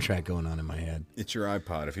soundtrack going on in my head. It's your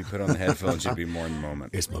iPod. If you put on the headphones, you'd be more in the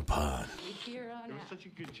moment. It's my pod. It was such a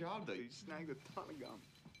good job, though. You snagged a ton of gum.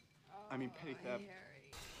 I mean, petty theft.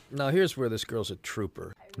 Now, here's where this girl's a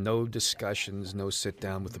trooper. No discussions, no sit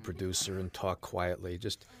down with the producer and talk quietly.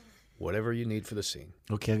 Just whatever you need for the scene.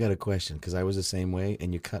 Okay, I got a question because I was the same way,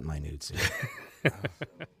 and you cut my nude scene.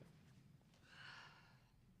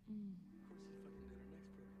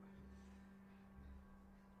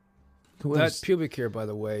 Who That else? pubic hair, by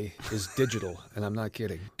the way, is digital, and I'm not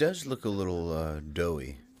kidding. Does look a little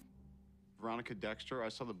doughy. Veronica Dexter, I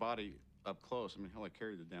saw the body up close. I mean, hell, I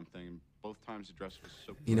carried the damn thing. And both times the dress was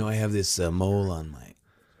so. You know, I have this mole on my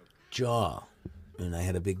jaw, and I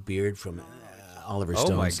had a big beard from Oliver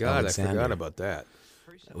Stone's Oh my God, I Alexander, forgot about that.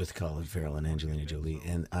 with Colin Farrell and Angelina Jolie,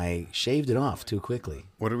 and I shaved it off too quickly,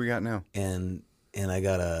 What do we got now? and I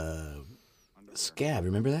got a scab.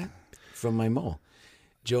 Remember that from my mole?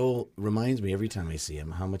 Joel reminds me every time I see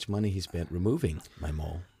him how much money he spent removing my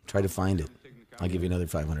mole. Try to find it. I'll give you another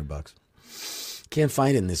 $500. Can't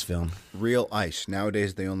find it in this film. Real ice.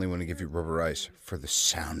 Nowadays, they only want to give you rubber ice for the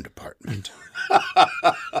sound department.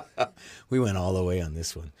 We went all the way on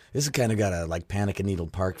this one. This has kind of got a like Panic at Needle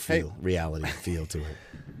Park feel, reality feel to it.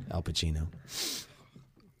 Al Pacino.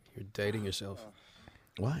 You're dating yourself.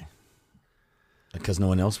 Why? Because no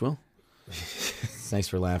one else will? Thanks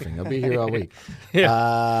for laughing. I'll be here all week. You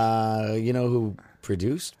know who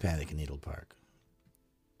produced Panic at Needle Park?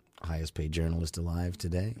 Highest paid journalist alive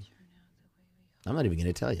today. I'm not even going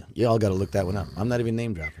to tell you. You all got to look that one up. I'm not even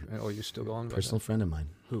name dropping. Oh, you're still going? Personal friend of mine.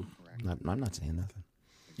 Who? I'm not saying nothing.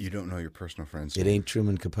 You don't know your personal friends. It ain't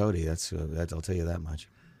Truman Capote. That's I'll tell you that much.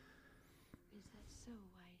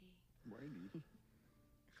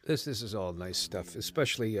 This is all nice stuff,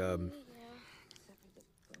 especially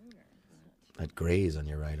That graze on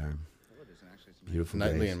your right arm. Beautiful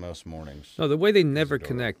Nightly graze. and most mornings. no, the way they never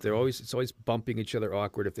connect. It's always bumping each other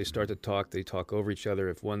awkward. If they start to talk, they talk over each other.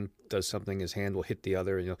 If one does something, his hand will hit the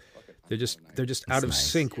other. You know, they're just out of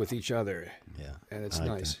nice. sync with each other. Yeah, and it's I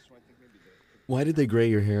like nice. that. Why did they gray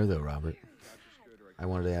your hair, though, Robert? I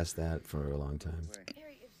wanted to ask that for a long time.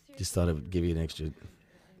 Just thought it would give you an extra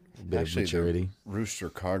bit Actually, of maturity. the Rooster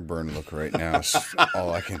Cogburn look right now is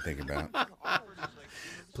all I can think about.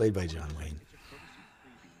 Played by John Wayne.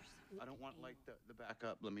 I don't want like the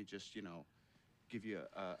backup. Let me just, give you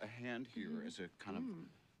a hand here as a kind of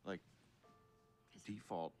like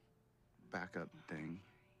default backup thing.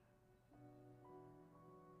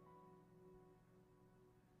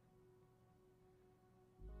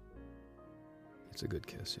 It's a good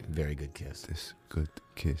kiss. Yeah. Very good kiss. This good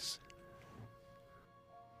kiss.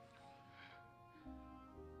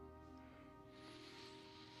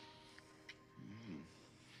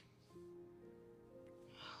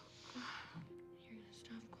 You're gonna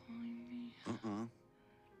stop calling me?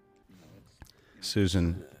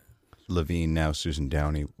 Susan Levine, now Susan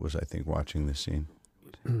Downey, was, I think, watching this scene.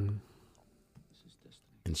 And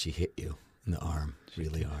and she hit you in the arm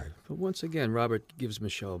really hard. But once again, Robert gives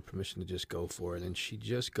Michelle permission to just go for it, and she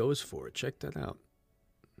just goes for it. Check that out.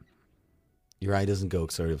 Your eye doesn't go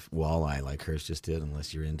sort of walleye like hers just did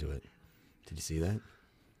unless you're into it. Did you see that?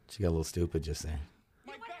 She got a little stupid just there.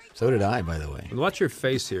 So did I, by the way. And watch her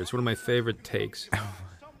face here. It's one of my favorite takes.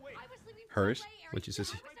 Hers? When she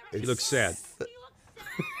says, she looks sad.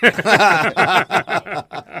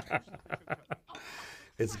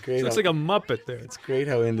 It's great. She looks like a Muppet there. It's great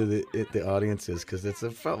how into the audience is because it's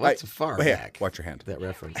a far back. Watch your hand. That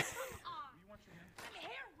reference.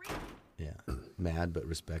 Yeah, mad but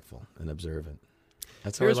respectful and observant.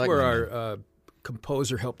 That's how Here's I like where our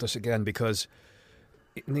composer helped us again, because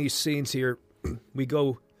in these scenes here, we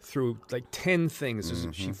go through like 10 things.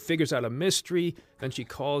 She figures out a mystery, then she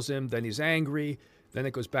calls him, then he's angry, then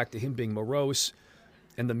it goes back to him being morose.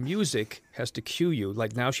 And the music has to cue you.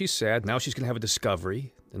 Like now she's sad, now she's going to have a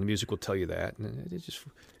discovery, and the music will tell you that. And it just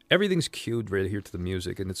everything's cued right here to the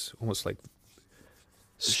music, and it's almost like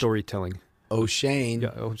storytelling. Oh, Shane.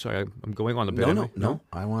 Yeah. Oh, I'm sorry. I'm going on a bit. No.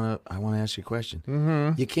 I want to ask you a question.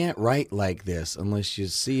 Mm-hmm. You can't write like this unless you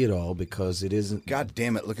see it all, because it isn't. God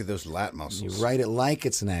damn it! Look at those lat muscles. You write it like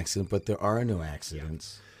it's an accident, but there are no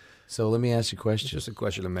accidents. So let me ask you a question. It's just a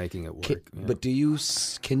question of making it work. But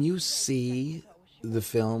can you see the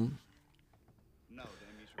film?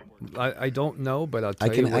 I don't know, but I'll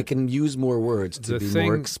tell you what, I can use more words to be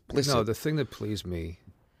more explicit. No, the thing that pleased me,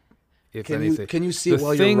 if Can anything, you see it the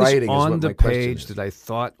while you're things writing is on what the my question page is. that I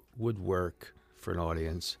thought would work for an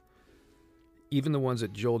audience, even the ones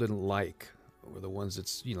that Joel didn't like, or the ones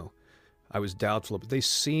that's I was doubtful of, but they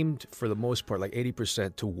seemed for the most part like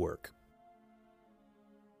 80% to work.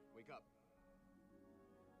 Wake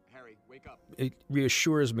up. It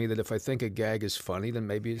reassures me that if I think a gag is funny, then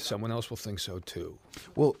maybe someone else will think so too.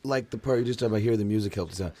 Well, like the part you just talked about here, the music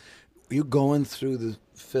helped us out. Are you going through the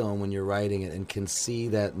film when you're writing it and can see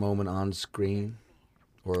that moment on screen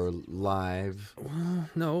or live? Well,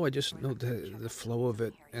 no, I just know the flow of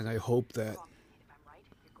it, and I hope that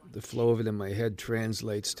the flow of it in my head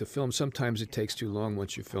translates to film. Sometimes it takes too long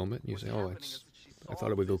once you film it, and you say, I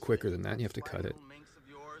thought it would go quicker than that, and you have to cut it.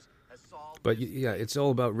 But yeah, it's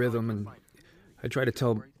all about rhythm, and I try to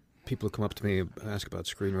tell people who come up to me and ask about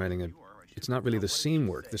screenwriting, and it's not really the scene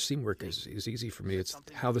work. The scene work is easy for me. It's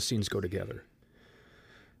how the scenes go together.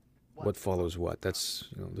 What follows what. That's,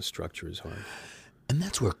 the structure is hard. And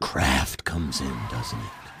that's where craft comes in, doesn't it?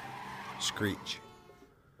 Screech.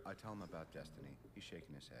 I tell him about Destiny. He's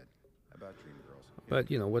shaking his head. About Dreamgirls. But,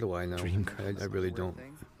 what do I know? I really don't.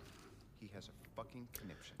 He has a fucking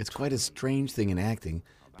conniption. It's quite a strange thing in acting,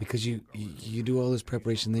 because you do all this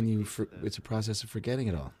preparation, then it's a process of forgetting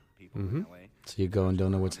it all. Mm-hmm. So you go and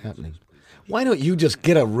don't know what's happening. Why don't you just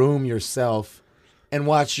get a room yourself and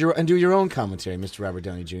do your own commentary, Mr. Robert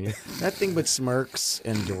Downey Jr.? Nothing but smirks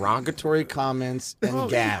and derogatory comments and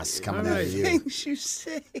gas coming out of you. Things you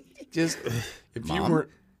say. Just if Mom? you weren't.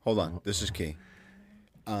 Hold on, this is key.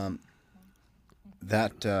 That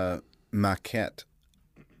maquette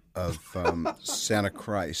of Santa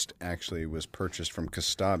Christ actually was purchased from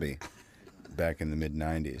Kostabi back in the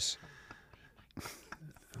mid-'90s.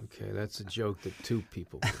 Okay, that's a joke that two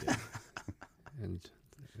people did. And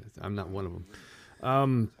I'm not one of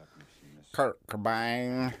them. Kurt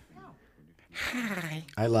Cobain. Hi.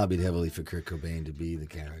 I lobbied heavily for Kurt Cobain to be the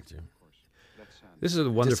character. This is a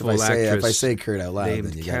wonderful if actress. If I say Kurt out loud, named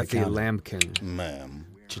then you got to Kathy count it. Lampkin, Ma'am.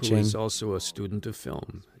 who is also a student of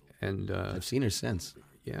film, and I've seen her since.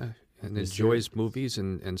 Yeah, and enjoys movies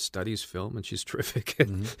and studies film, and she's terrific.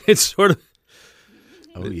 It's sort of.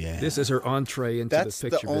 Oh yeah. This is her entree into That's the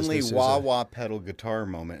picture the only business. wah-wah pedal guitar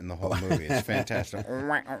moment in the whole movie. It's fantastic.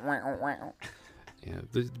 Yeah,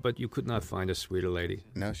 but you could not find a sweeter lady.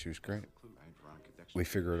 No, she was great. We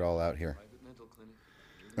figure it all out here.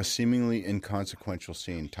 A seemingly inconsequential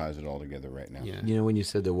scene ties it all together right now. Yeah. You know, when you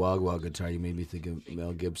said the wah wah guitar, you made me think of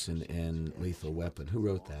Mel Gibson and Lethal Weapon. Who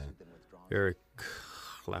wrote that? Eric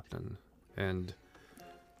Clapton and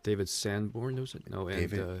David Sanborn, was it? No,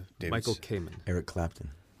 and Michael Kamen. Eric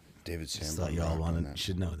Clapton. David I Sanborn. thought y'all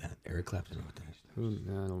should know that. Eric Clapton wrote that. I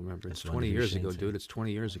don't remember. It's That's 20 years ago, Shane dude. It's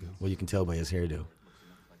 20 years ago. Well, you can tell by his hairdo.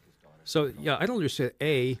 So, yeah, I don't understand,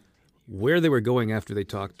 A, where they were going after they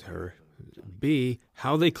talked to her. B,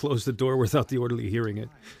 how they closed the door without the orderly hearing it.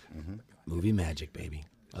 Mm-hmm. Movie magic, baby.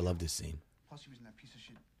 I love this scene. Plus, he was in that piece of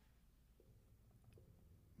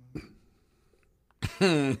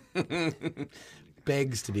shit.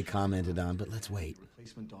 Begs to be commented on, but let's wait.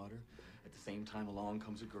 Replacement daughter. At the same time, along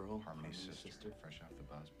comes a girl. Harmony's sister, fresh off the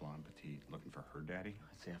bus, blonde, petite, looking for her daddy.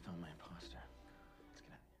 Let's see, I found my imposter. Let's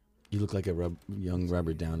get out You look like a young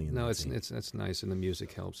Robert Downey. In No, that scene. it's nice, and the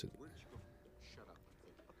music helps it.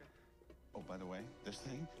 Oh, by the way, this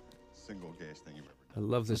thing, single gayest thing you've ever I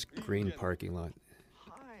love this green parking lot.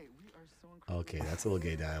 Okay, that's a little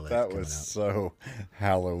gay dialect. That coming was out. so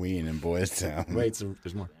Halloween in Boys Town. Wait, so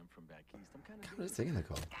there's more. God, what is taking the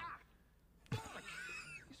call? You're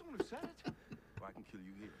someone who said it. Well, I can kill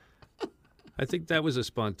you here. I think that was a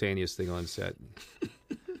spontaneous thing on set.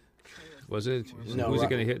 Wasn't it? No, Who's it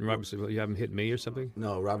going to hit? And Robert said, well, you haven't hit me or something?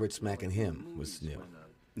 No, Robert smacking him was new.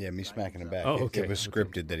 Yeah, me smacking him back. Oh, okay. It was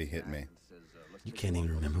scripted that he hit me. You can't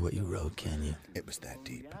even remember what you wrote, can you? It was that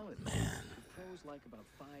deep. Man.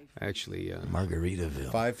 Actually,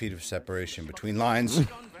 Margaritaville. 5 feet of separation between lines.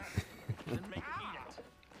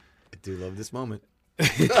 I do love this moment.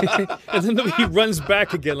 and then he runs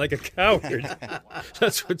back again like a coward.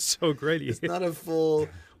 That's what's so great. It's not a full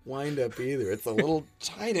wind up either. It's a little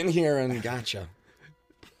tight in here and gotcha.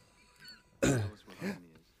 Look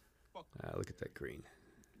at that green.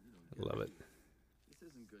 I love it.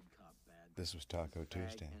 This was Taco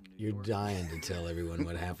Tuesday. You're dying to tell everyone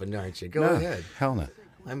what happened, aren't you? Go No, ahead. Hell no.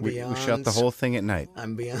 I'm We beyond. shot the whole thing at night.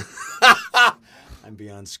 I'm beyond. I'm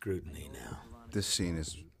beyond scrutiny now. This scene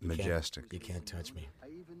is majestic. You can't touch me. I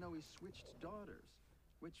even know he switched daughters,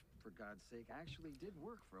 which, for God's sake, actually did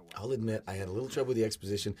work for a while. I'll admit I had a little trouble with the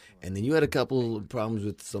exposition, and then you had a couple of problems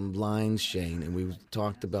with some lines, Shane, and we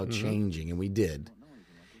talked about changing, and we did.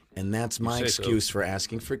 And that's my say so. excuse for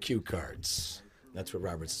asking for cue cards. That's what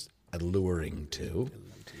Robert's alluring to.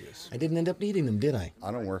 I didn't end up needing them, did I?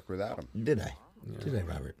 I don't work without him. Did I? Yeah. Did I,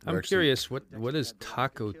 Robert? I'm curious, what does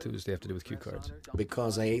Taco Tuesday have to do with cue cards?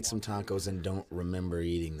 Because I ate some tacos and don't remember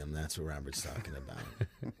eating them. That's what Robert's talking about.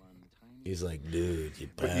 He's like, dude, you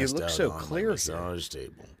passed But you look out so on the clear here. massage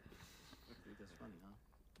table.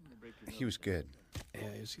 He was good. Yeah,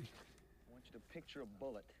 is he? I want you to picture a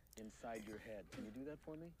bullet inside your head. Can you do that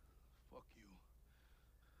for me? Fuck you.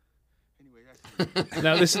 Anyway, that's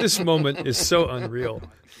Now this moment is so unreal.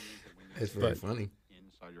 It's very funny.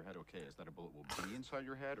 inside your head. Okay, is that a bullet will be inside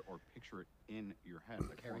your head, or picture it in your head,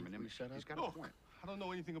 like form an image? He's got a point. I don't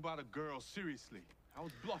know anything about a girl, seriously. I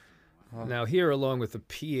was bluffing. Now here, along with the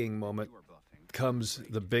peeing moment, comes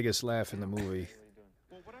the biggest laugh in the movie,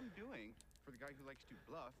 Well, what I'm doing for the guy who likes to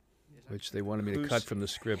bluff is which they wanted me to cut from the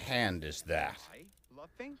script. Hand is that?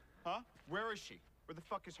 bluffing? Huh? Where is she? Where the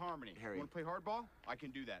fuck is Harmony? Harry. Want to play hardball? I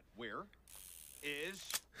can do that. Where is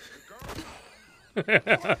the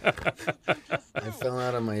girl? I fell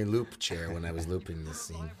out of my loop chair when I was looping this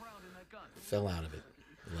scene. Fell out of it.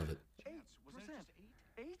 Love it. Was that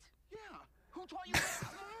eight? Eight? Yeah. Who taught you that?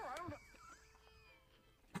 I don't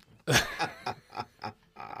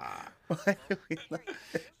know.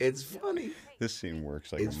 It's funny. This scene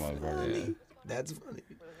works like It's a motherfucker. funny. That's funny.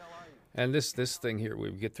 And this thing here,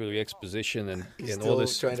 we get through the exposition and Still all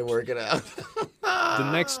this. trying to work it out.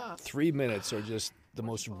 The next 3 minutes are just the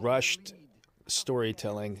most rushed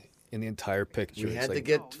storytelling in the entire picture. We It's had to like-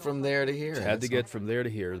 get from there to here. Had to get from there to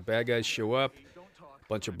here. The bad guys show up,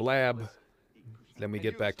 bunch of blab. Then we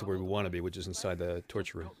get back to where we want to be, which is inside the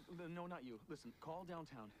torture room. No, not you. Listen, call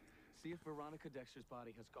downtown. See if Veronica Dexter's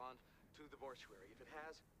body has gone to the mortuary. If it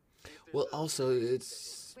has, Well, also,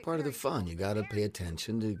 it's part of the fun. You got to pay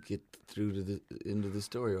attention to get through to the into the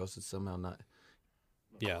story, or else it's somehow not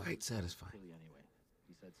quite satisfying. Anyway,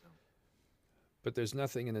 he said so. But there's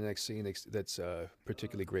nothing in the next scene that's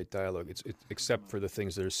particularly great dialogue. It's except for the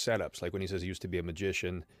things that are setups, like when he says he used to be a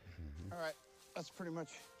magician. All right, that's pretty much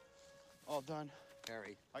all done.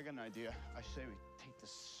 Harry. I got an idea. I say we take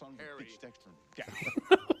this son of a bitch Dexter down.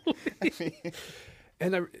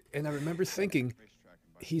 And I remember thinking,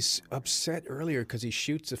 he's upset earlier because he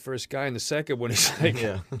shoots the first guy, and the second one is like,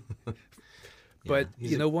 Yeah. But Yeah,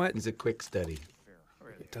 you know what? He's a quick study.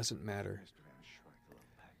 It doesn't matter.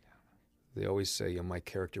 They always say, my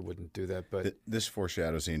character wouldn't do that, but This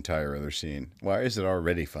foreshadows the entire other scene. Why is it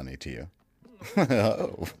already funny to you?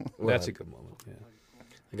 Oh. that's a good moment. Yeah.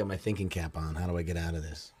 I got my thinking cap on. How do I get out of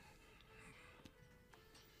this?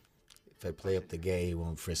 If I play up the gay, he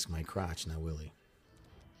won't frisk my crotch, now will he?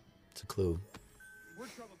 It's a clue.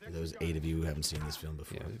 For those 8 of you who haven't seen this film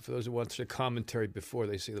before. Yeah, for those who watch the commentary before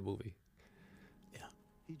they see the movie.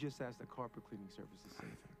 He just asked the carpet cleaning service to save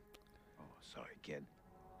him. Oh, sorry, kid.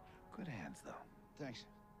 Good hands, though. Thanks.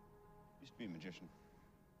 Used to be a magician.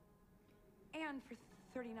 And for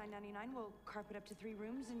 $39.99, we'll carpet up to 3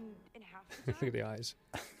 rooms in half the Look time. at the eyes.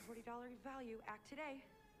 $40 value. Act today.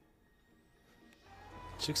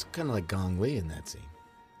 She looks kind of like Gong Li in that scene.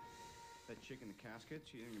 That chick in the casket,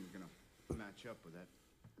 she ain't even gonna match up with that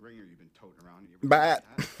ringer you've been toting around. You Bah.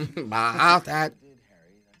 About that. Did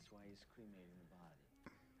Harry? That's why he's cremating the body.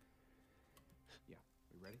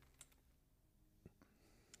 ready?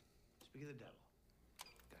 Speak of the devil.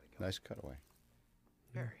 Gotta go. Nice cutaway.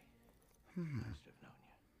 Harry. Must have known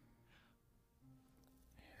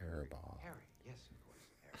you. Hairball. Harry. Yes, of course.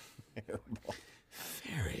 Hairball.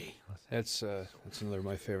 Harry. That's another of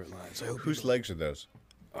my favorite lines. Whose legs are those?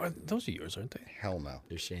 Those are yours, aren't they? Hell no.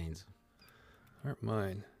 They're Shane's. Aren't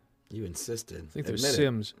mine. You insisted. I think they're Admit it.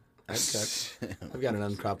 Sims. I've got an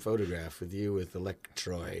uncropped photograph with you with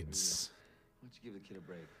electroids. Why don't you give the kid a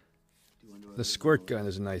break? The squirt gun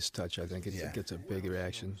is a nice touch. I think it gets a big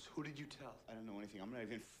reaction Who did you tell? I don't know anything. I'm not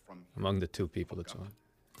even from. among the two people that's on.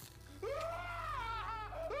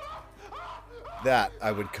 That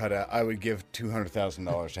I would cut out. I would give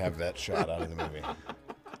 $200,000 to have that shot out of the movie.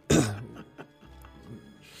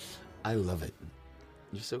 I love it.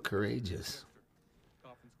 You're so courageous.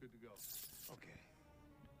 Coffin's good to go. Okay.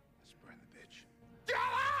 Let's burn the bitch.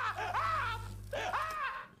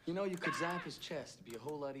 You know, you could zap his chest. It'd be a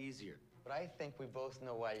whole lot easier. But I think we both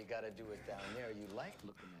know why you gotta do it down there. You like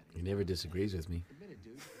looking at it. He never disagrees with me. Admit it,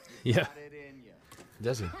 dude. Yeah. Got it in ya.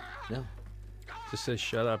 Does he? No. Just says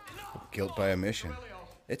shut up. Guilt by omission.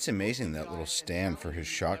 It's amazing that little stand for his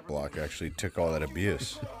shock block actually took all that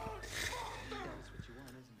abuse.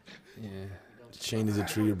 Yeah. Shane, is it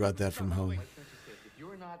true you brought that from home?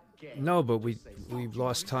 No, but we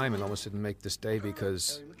lost time and almost didn't make this day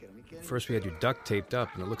because first we had you duct taped up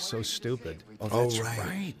and it looked so stupid. Oh, that's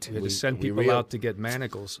right. We had to send people out to get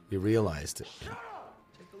manacles. You realized it.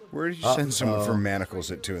 Where did you send someone for manacles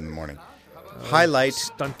at 2 in the morning? Highlight.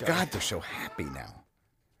 Stunt guy. God, they're so happy now.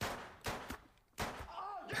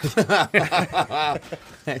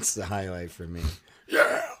 That's the highlight for me.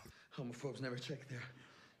 Homophobes never check there.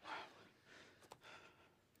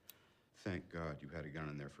 Thank God you had a gun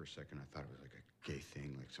in there for a second. I thought it was like a gay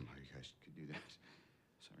thing, like somehow you guys could do that.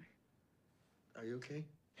 Sorry. Are you okay?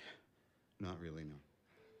 Not really, no.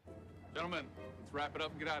 Gentlemen, let's wrap it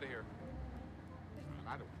up and get out of here.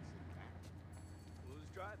 I don't want to see that. Who's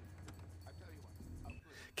driving? I tell you what.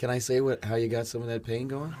 Can I say how you got some of that pain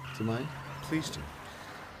going? To mine? Please do.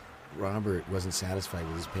 Robert wasn't satisfied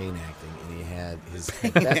with his pain acting, and he had his,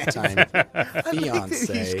 at that time,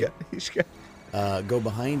 fiance go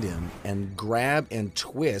behind him and grab and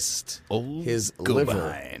twist his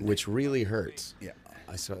liver, which really hurts. Yeah.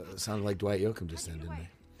 It sounded like Dwight Yoakam just then, didn't he?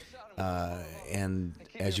 And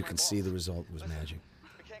as you can see, the result was magic.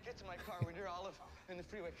 We can't get to my car when you're Olive in the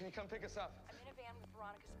freeway. Can you come pick us up? I'm in a van with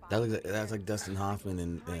Veronica's That was like Dustin Hoffman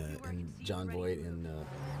and John Voight in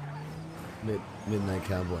Midnight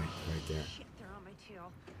Cowboy right there. Shit, they're on my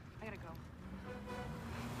tail. I gotta go.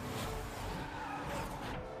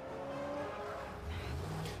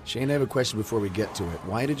 Shane, I have a question before we get to it.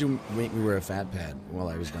 Why did you make me wear a fat pad while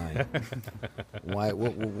I was dying? Why?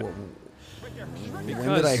 When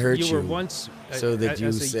did I hurt you? You were once, so that you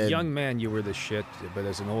as a said, young man, you were the shit, but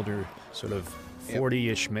as an older, sort of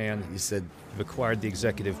 40-ish man, you said you've acquired the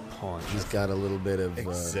executive paunch. He's got a little bit of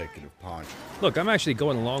executive paunch. Look, I'm actually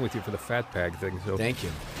going along with you for the fat pad thing. So thank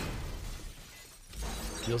you.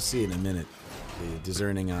 You'll see in a minute, the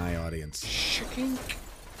discerning eye audience.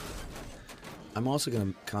 I'm also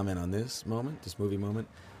going to comment on this movie moment.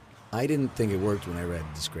 I didn't think it worked when I read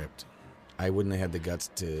the script. I wouldn't have had the guts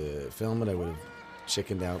to film it. I would have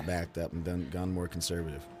chickened out, backed up, and gone more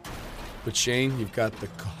conservative. But Shane, you've got the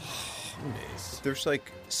cojones. There's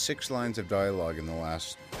like 6 lines of dialogue in the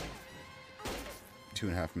last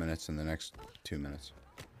 2.5 minutes and the next 2 minutes.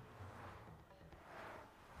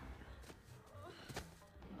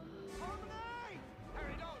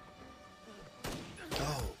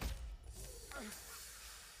 Oh.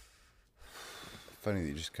 Funny that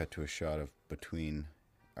you just cut to a shot of between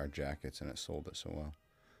our jackets and it sold it so well.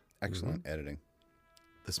 Excellent editing.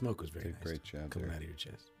 The smoke was very nice. Great job coming there. out of your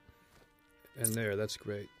chest. And that's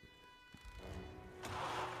great.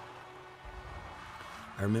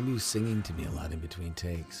 I remember you singing to me a lot in between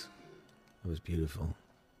takes. It was beautiful.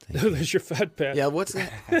 There's your fat pad. Yeah, what's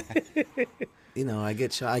that? You know, I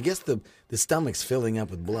get shot. I guess the stomach's filling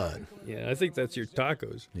up with blood. Yeah, I think that's your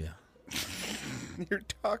tacos. Yeah. Your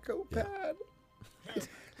taco pad.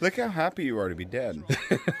 Look how happy you are to be dead.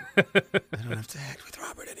 I don't have to act with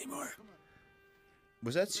Robert anymore.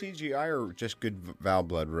 Was that CGI or just good Val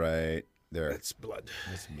blood right there? That's blood.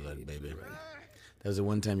 That's blood, baby. That was the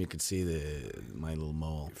one time you could see my little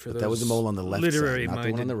mole. For But that was the mole on the left side, not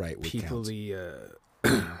the one on the right. People, the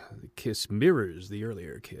kiss mirrors the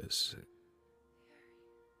earlier kiss.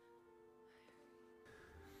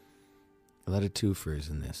 A lot of twofers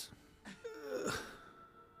in this.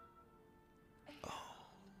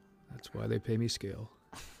 That's why they pay me scale.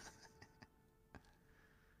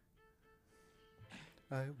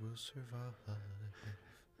 I will survive.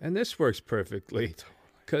 And this works perfectly,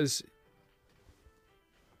 because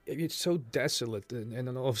it's so desolate, and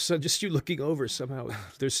then all of a sudden, just you looking over, somehow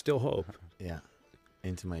there's still hope. Yeah,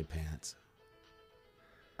 into my pants.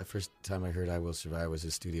 The first time I heard "I Will Survive" was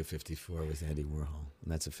at Studio 54 with Andy Warhol,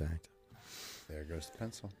 and that's a fact. There goes the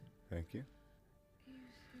pencil. Thank you.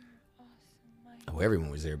 Oh, everyone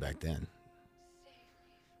was there back then.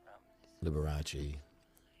 Liberace,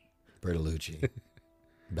 Bertolucci,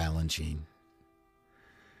 Balanchine.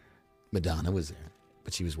 Madonna was there,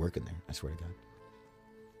 but she was working there, I swear to God.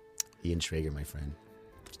 Ian Schrager, my friend.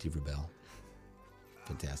 Steve Rubell.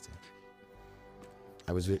 Fantastic.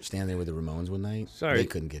 I was standing there with the Ramones one night. Sorry. They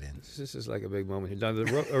couldn't get in. This is like a big moment here. Now,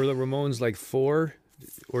 are the Ramones like 4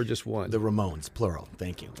 or just 1? The Ramones, plural.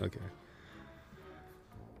 Thank you. Okay.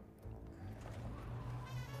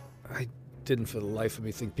 I didn't for the life of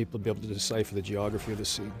me think people would be able to decipher the geography of the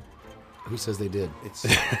scene. Who says they did? It's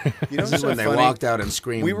you know, this is when they walked out and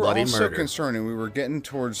screamed we were bloody all so murder. concerned, and we were getting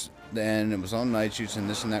towards the end. It was on night shoots and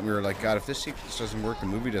this and that. We were like, God, if this sequence doesn't work, the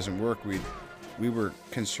movie doesn't work. We were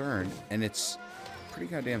concerned, and it's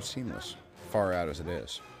pretty goddamn seamless, far out as it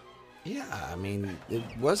is. Yeah, I mean, it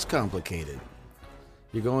was complicated.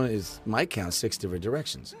 You're going, is my count, 6 different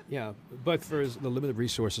directions. Yeah, but for the limited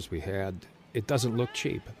resources we had, it doesn't look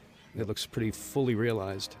cheap. It looks pretty fully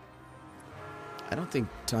realized. I don't think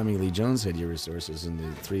Tommy Lee Jones had your resources in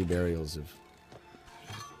the 3 burials of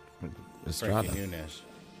Estrada. Frankie Muniz.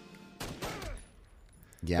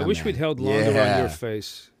 Yeah, I wish man. we'd held longer on your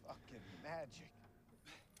face. Fucking magic.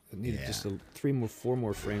 It needed just 4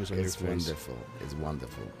 more frames on your face. It's wonderful. It's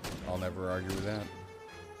wonderful. I'll never argue with that.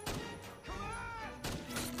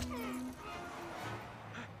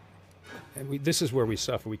 And this is where we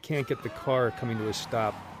suffer. We can't get the car coming to a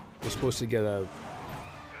stop. We're supposed to get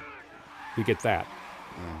we get that.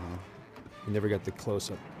 Mm-hmm. We never got the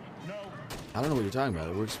close-up. I don't know what you're talking about.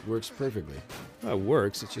 It works perfectly. Well, it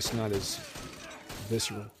works. It's just not as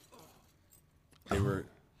visceral. They were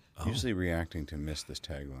usually reacting to miss this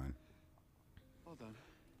tagline. All done.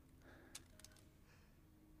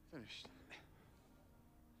 Finished.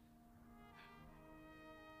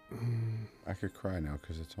 I could cry now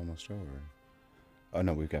because it's almost over. Oh,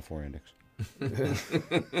 no, we've got 4 endings.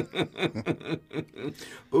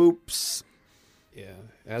 Oops. Yeah,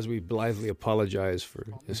 as we blithely apologize for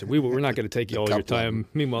this. We're not going to take all your time.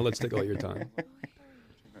 Meanwhile, let's take all your time.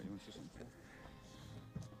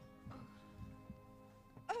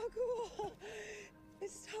 Oh, cool. It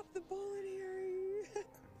stopped the bullet hearing.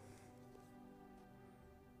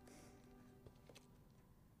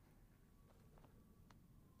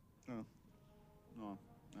 No,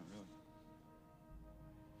 not really.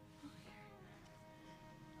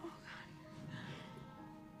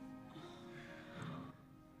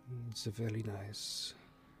 It's very nice.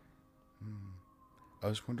 I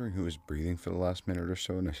was wondering who was breathing for the last minute or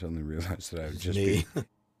so, and I suddenly realized that I would just me. be...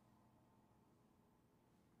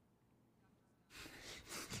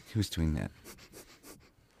 Who's doing that?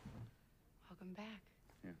 Welcome back.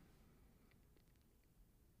 Yeah.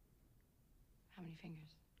 How many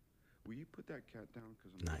fingers? Will you put that cat down?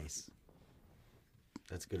 Nice.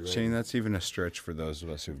 That's good writing. Shane, that's even a stretch for those of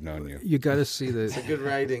us who've known you. You got to see the. It's a good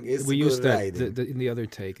writing. It's we a used good that writing. in the other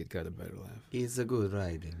take. It got a better laugh. It's a good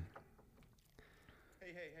writing.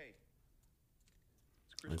 Hey.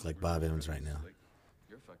 Looks like Bob Evans right now.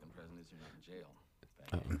 Your fucking present is you're not in jail.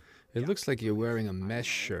 Uh-oh. It looks like you're wearing a mesh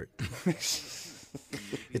shirt.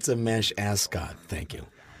 It's a mesh ascot. Thank you.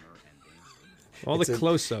 All the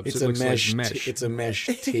close-ups. It's it a looks mesh. like mesh. It's a mesh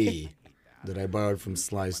tee that I borrowed from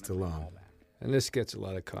Slice to Long. And this gets a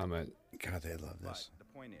lot of comment. God, they love this.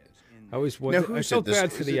 I always wonder. Now, I felt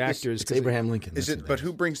bad for the actors. It's Abraham Lincoln. Is it? But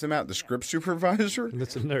who brings them out? The script supervisor?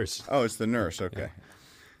 That's a nurse. Oh, it's the nurse. Okay.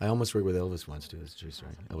 I almost worked with Elvis once too. It's true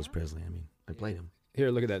story. Elvis Presley. I mean, I played him.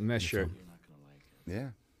 Here, look at that mesh shirt. Yeah.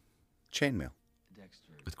 Chainmail.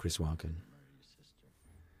 With Chris Walken.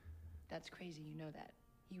 That's crazy, you know that.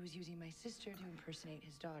 He was using my sister to impersonate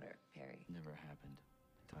his daughter, Perry. Never happened.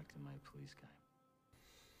 Talk to my police guy.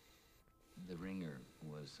 The ringer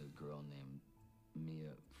was a girl named Mia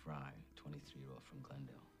Fry, 23-year-old from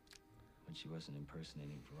Glendale. When she wasn't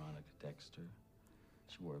impersonating Veronica Dexter,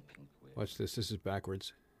 she wore a pink wig. Watch this. This is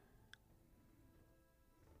backwards.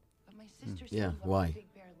 But my sister Yeah, loved why?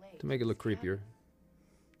 Big Bear Lake. To make it look creepier.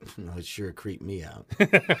 No, it sure creeped me out.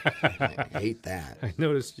 I hate that. I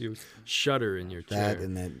noticed you shudder in your chair. That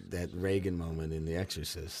and that Reagan moment in The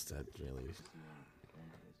Exorcist. That really.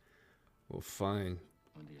 Well, fine.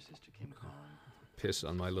 One day your sister came calling. Piss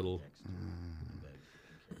on my little.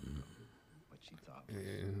 What she thought.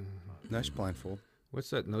 Nice blindfold. What's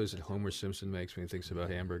that noise that Homer Simpson makes when he thinks about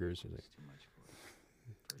hamburgers?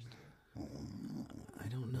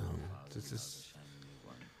 This is.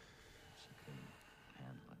 She couldn't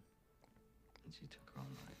handle it, and she took her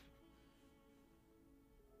own life.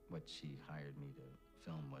 What she hired me to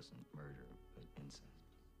film wasn't murder, but incest.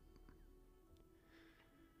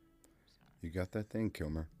 You got that thing,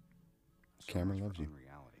 Kilmer. Camera loves you.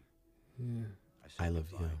 Yeah. I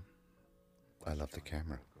love you. I love the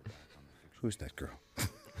camera. Who's that girl?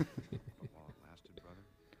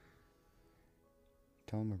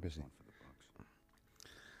 Tell him we're busy.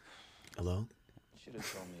 Hello? Should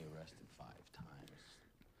have told me arrested 5 times.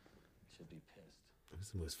 Should be pissed. Who's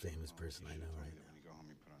the most famous person I know right now? When you go home,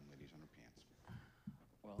 you put on ladies' underpants.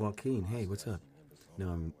 Joaquin, hey, what's up? No,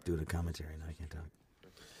 I'm doing a commentary now. I can't talk.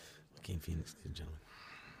 Joaquin Phoenix, ladies and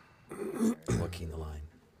gentlemen. Joaquin the Line.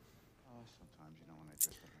 Sometimes, you know, when I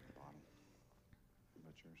dress up at the bottom.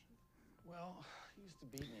 But yours? Well, he used to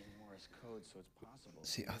beat me in Morse code, so it's possible.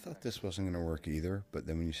 See, I thought this wasn't going to work either, but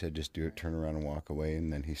then when you said just do it, turn around and walk away,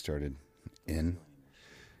 and then he started in.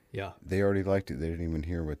 Yeah. They already liked it. They didn't even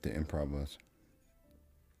hear what the improv was.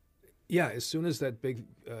 Yeah, as soon as that big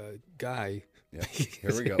guy. Yeah.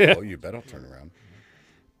 Here we go. Oh, you bet I'll turn around.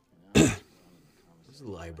 There's a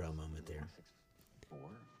little eyebrow moment there. 4.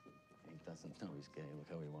 He doesn't know he's gay. Look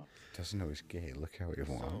how he walks. Doesn't know he's gay. Look how he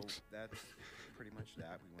walks. So that's pretty much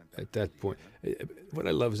that. We went back At that point, what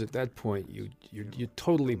I love is at that point you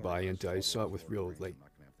totally buy into. I saw it with real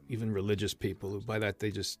even religious people who by that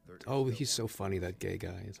they just he's so funny, that gay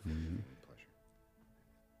guy.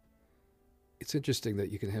 It's interesting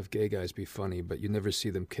that you can have gay guys be funny, but you never see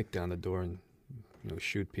them kick down the door and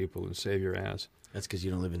shoot people and save your ass. That's because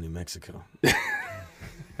you don't live in New Mexico.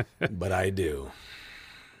 But I do.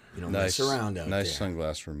 You don't mess around out there. Nice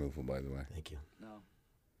sunglass removal, by the way. Thank you. No,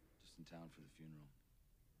 just in town for the funeral.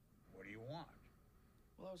 What do you want?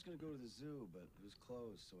 Well, I was going to go to the zoo, but it was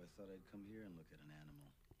closed, so I thought I'd come here and look at an animal.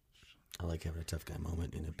 I like having a tough guy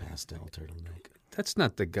moment in a pastel turtleneck. That's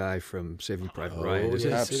not the guy from Saving Private Ryan, is it?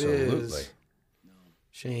 Yes, Absolutely. it is.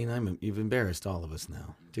 Shane, you've embarrassed all of us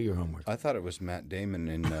now. Do your homework. I thought it was Matt Damon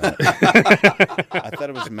in. I thought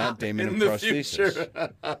it was Matt Damon in prosthesis.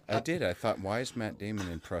 I did. I thought, why is Matt Damon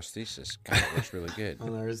in prosthesis? God, it looks really good.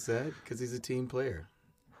 On our set, because he's a team player.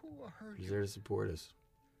 He's there to support us.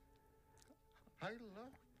 I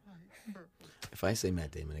love my bird. If I say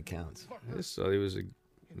Matt Damon, it counts. I just thought he was an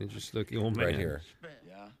interesting-looking old man. Right here.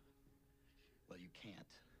 Yeah? Well, you can't.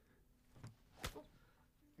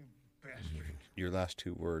 Your last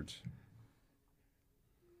 2 words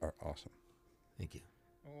are awesome. Thank you.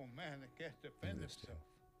 Oh, man, I can't defend himself.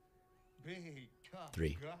 Big, tough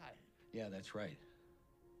 3. guy. Yeah, that's right.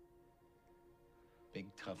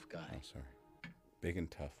 Big, tough guy. Oh, sorry. Big and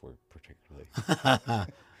tough were particularly.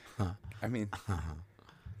 I mean,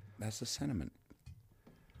 that's the sentiment.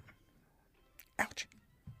 Ouch.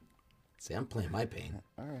 See, I'm playing my pain.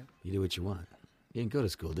 All right. You do what you want. You didn't go to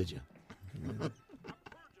school, did you?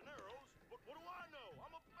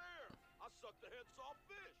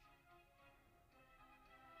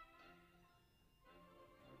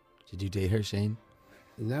 Did you date her, Shane?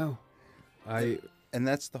 No. And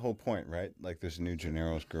that's the whole point, right? Like, there's a new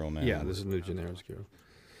Gennaro's girl now. Yeah, there's a new Gennaro's girl.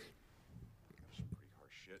 Some pretty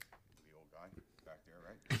harsh shit to the old guy back there,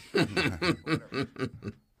 right? Whatever.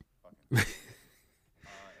 Fucking.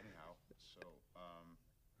 Anyhow, so,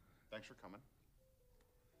 thanks for coming.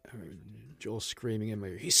 Joel screaming in my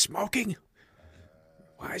ear, he's smoking?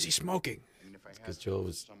 Why is he smoking? Because Joel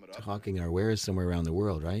was talking our wares somewhere around the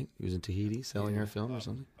world, right? He was in Tahiti selling our film or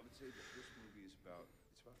something? I would say that this movie is about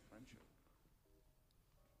friendship.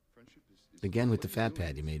 Friendship is Again, with the fat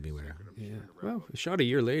pad you made me wear. Yeah. Well, a shot a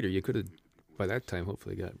year later, you could have, by that time,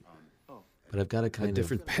 hopefully got But I've got a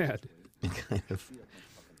different pad. Kind of.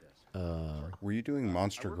 Were you doing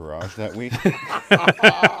Monster Garage that week?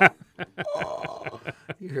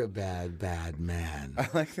 You're a bad, bad man. I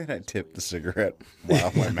like that I tipped the cigarette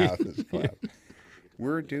while my mouth is clapped.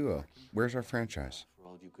 We're a duo. Where's our franchise? For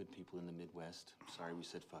all of you good people in the Midwest, sorry we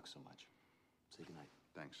said fuck so much. Say goodnight.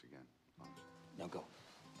 Thanks again. Now go.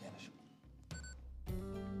 Vanish.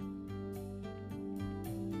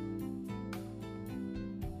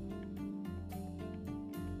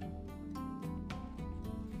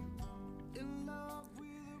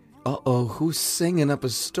 Uh-oh, who's singing up a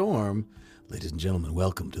storm? Ladies and gentlemen,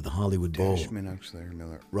 welcome to the Hollywood Bowl. Dashman, Oxlade,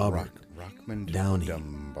 Miller, Robert Rockman Downey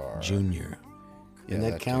Dunbar Jr. Yeah, And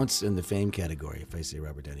that that counts in the fame category if I say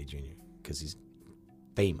Robert Downey Jr. because he's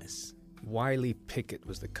famous. Wiley Pickett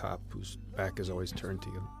was the cop whose back is always turned to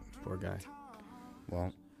you. Poor guy.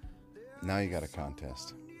 Well, now you got a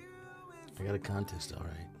contest. I got a contest, all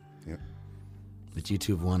right. Yep. But you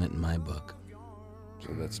two have won it in my book.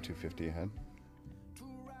 So that's $250 ahead.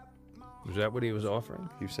 Was that what he was offering?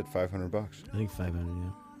 You said $500. I think 500. Yeah.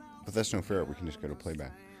 But that's no fair. We can just go to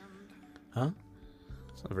playback. Huh?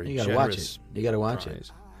 It's not very You gotta watch it. You gotta watch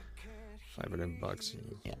it. $500.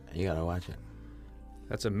 Yeah, you gotta watch it.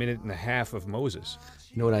 That's a minute and a half of Moses.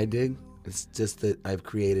 You know what I did? It's just that I've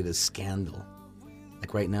created a scandal.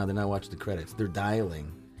 Like right now, they're not watching the credits. They're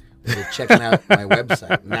dialing. They're checking out my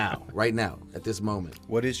website now, right now, at this moment.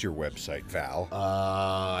 What is your website, Val?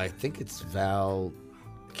 I think it's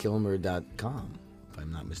valkilmer.com, if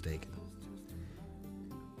I'm not mistaken.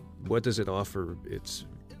 What does it offer its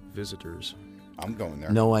visitors? I'm going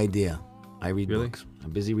there. No idea. I read Really? books.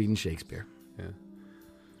 I'm busy reading Shakespeare. Yeah.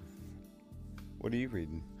 What are you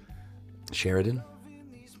reading? Sheridan.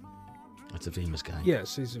 That's a famous guy.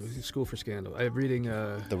 Yes, he's School for Scandal. I'm reading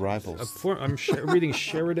The Rivals. reading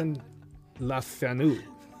Sheridan LaFanu.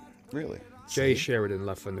 Really? J. Sheridan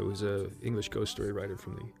LaFanu, who's an English ghost story writer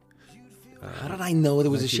from the. How did I know there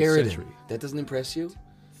was a 19th Sheridan? century. That doesn't impress you?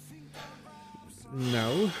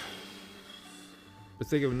 No. But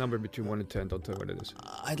think of a number between 1 and 10. Don't tell me what it is.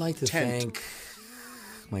 I'd like to thank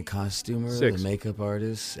my costumer, 6. the makeup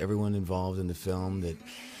artist, everyone involved in the film, the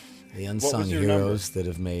unsung your heroes that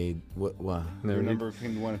have made what? Your number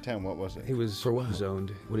between 1 and 10, what was it? He was For what? zoned.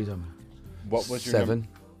 What are you talking about? What was your 7? number?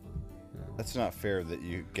 That's not fair that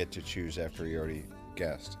you get to choose after you already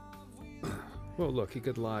guessed. Well, look, he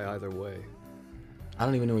could lie either way. I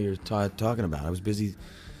don't even know what you're talking about. I was busy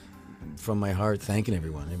from my heart thanking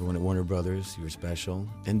everyone at Warner Brothers. You were special.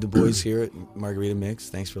 And Du Bois here at Margarita Mix.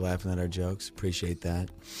 Thanks for laughing at our jokes. Appreciate that.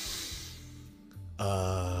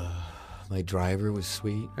 My driver was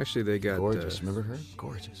sweet. Actually, they got gorgeous. Remember her?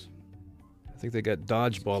 Gorgeous. I think they got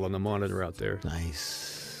dodgeball on the monitor out there.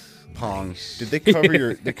 Nice. Pong. Nice. Did they cover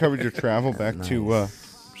your? They covered your travel back to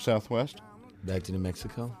Southwest? Back to New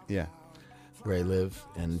Mexico? Yeah. Where I live,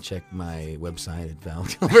 and check my website at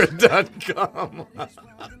valkilmer.com.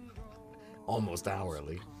 Almost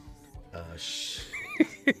hourly.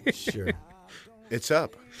 Sure. It's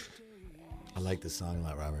up. I like this song a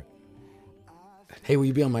lot, Robert. Hey, will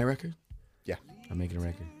you be on my record? Yeah. I'm making a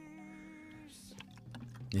record.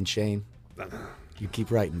 And Shane, you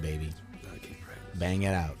keep writing, baby. I keep writing. Bang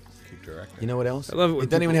it out. Keep directing. You know what else? I love it when It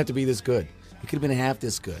doesn't even people- have to be this good. It could have been half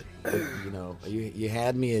this good. You know, you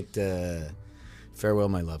had me at Farewell,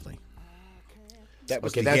 My Lovely. That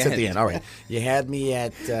was okay, the that's end. at the end. All right. You had me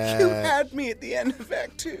at... You had me at the end of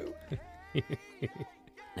Act 2.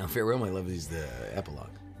 Now, Farewell, My Lovely is the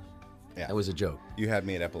epilogue. Yeah. That was a joke. You had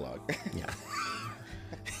me at epilogue. Yeah.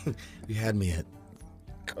 You had me at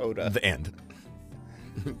Coda. the end.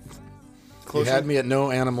 Closing, You had me at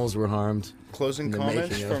no animals were harmed. Closing in the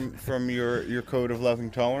comments making of- from your code of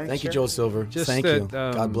loving tolerance. Thank you, sir? Joel Silver. Just Thank that, you.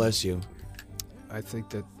 God bless you. I think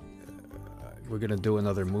that we're going to do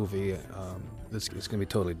another movie. It's going to be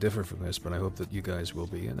totally different from this, but I hope that you guys will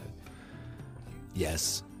be in it.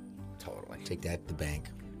 Yes. Totally. Take that to the bank.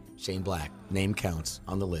 Shane Black. Name counts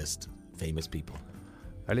on the list. Famous people.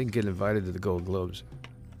 I didn't get invited to the Gold Globes.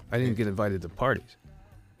 I didn't get invited to parties.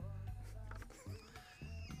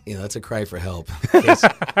 You know, that's a cry for help. In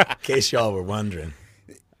case y'all were wondering.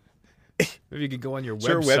 Maybe you could go on your Is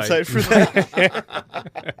there website. a website for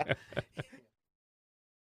that?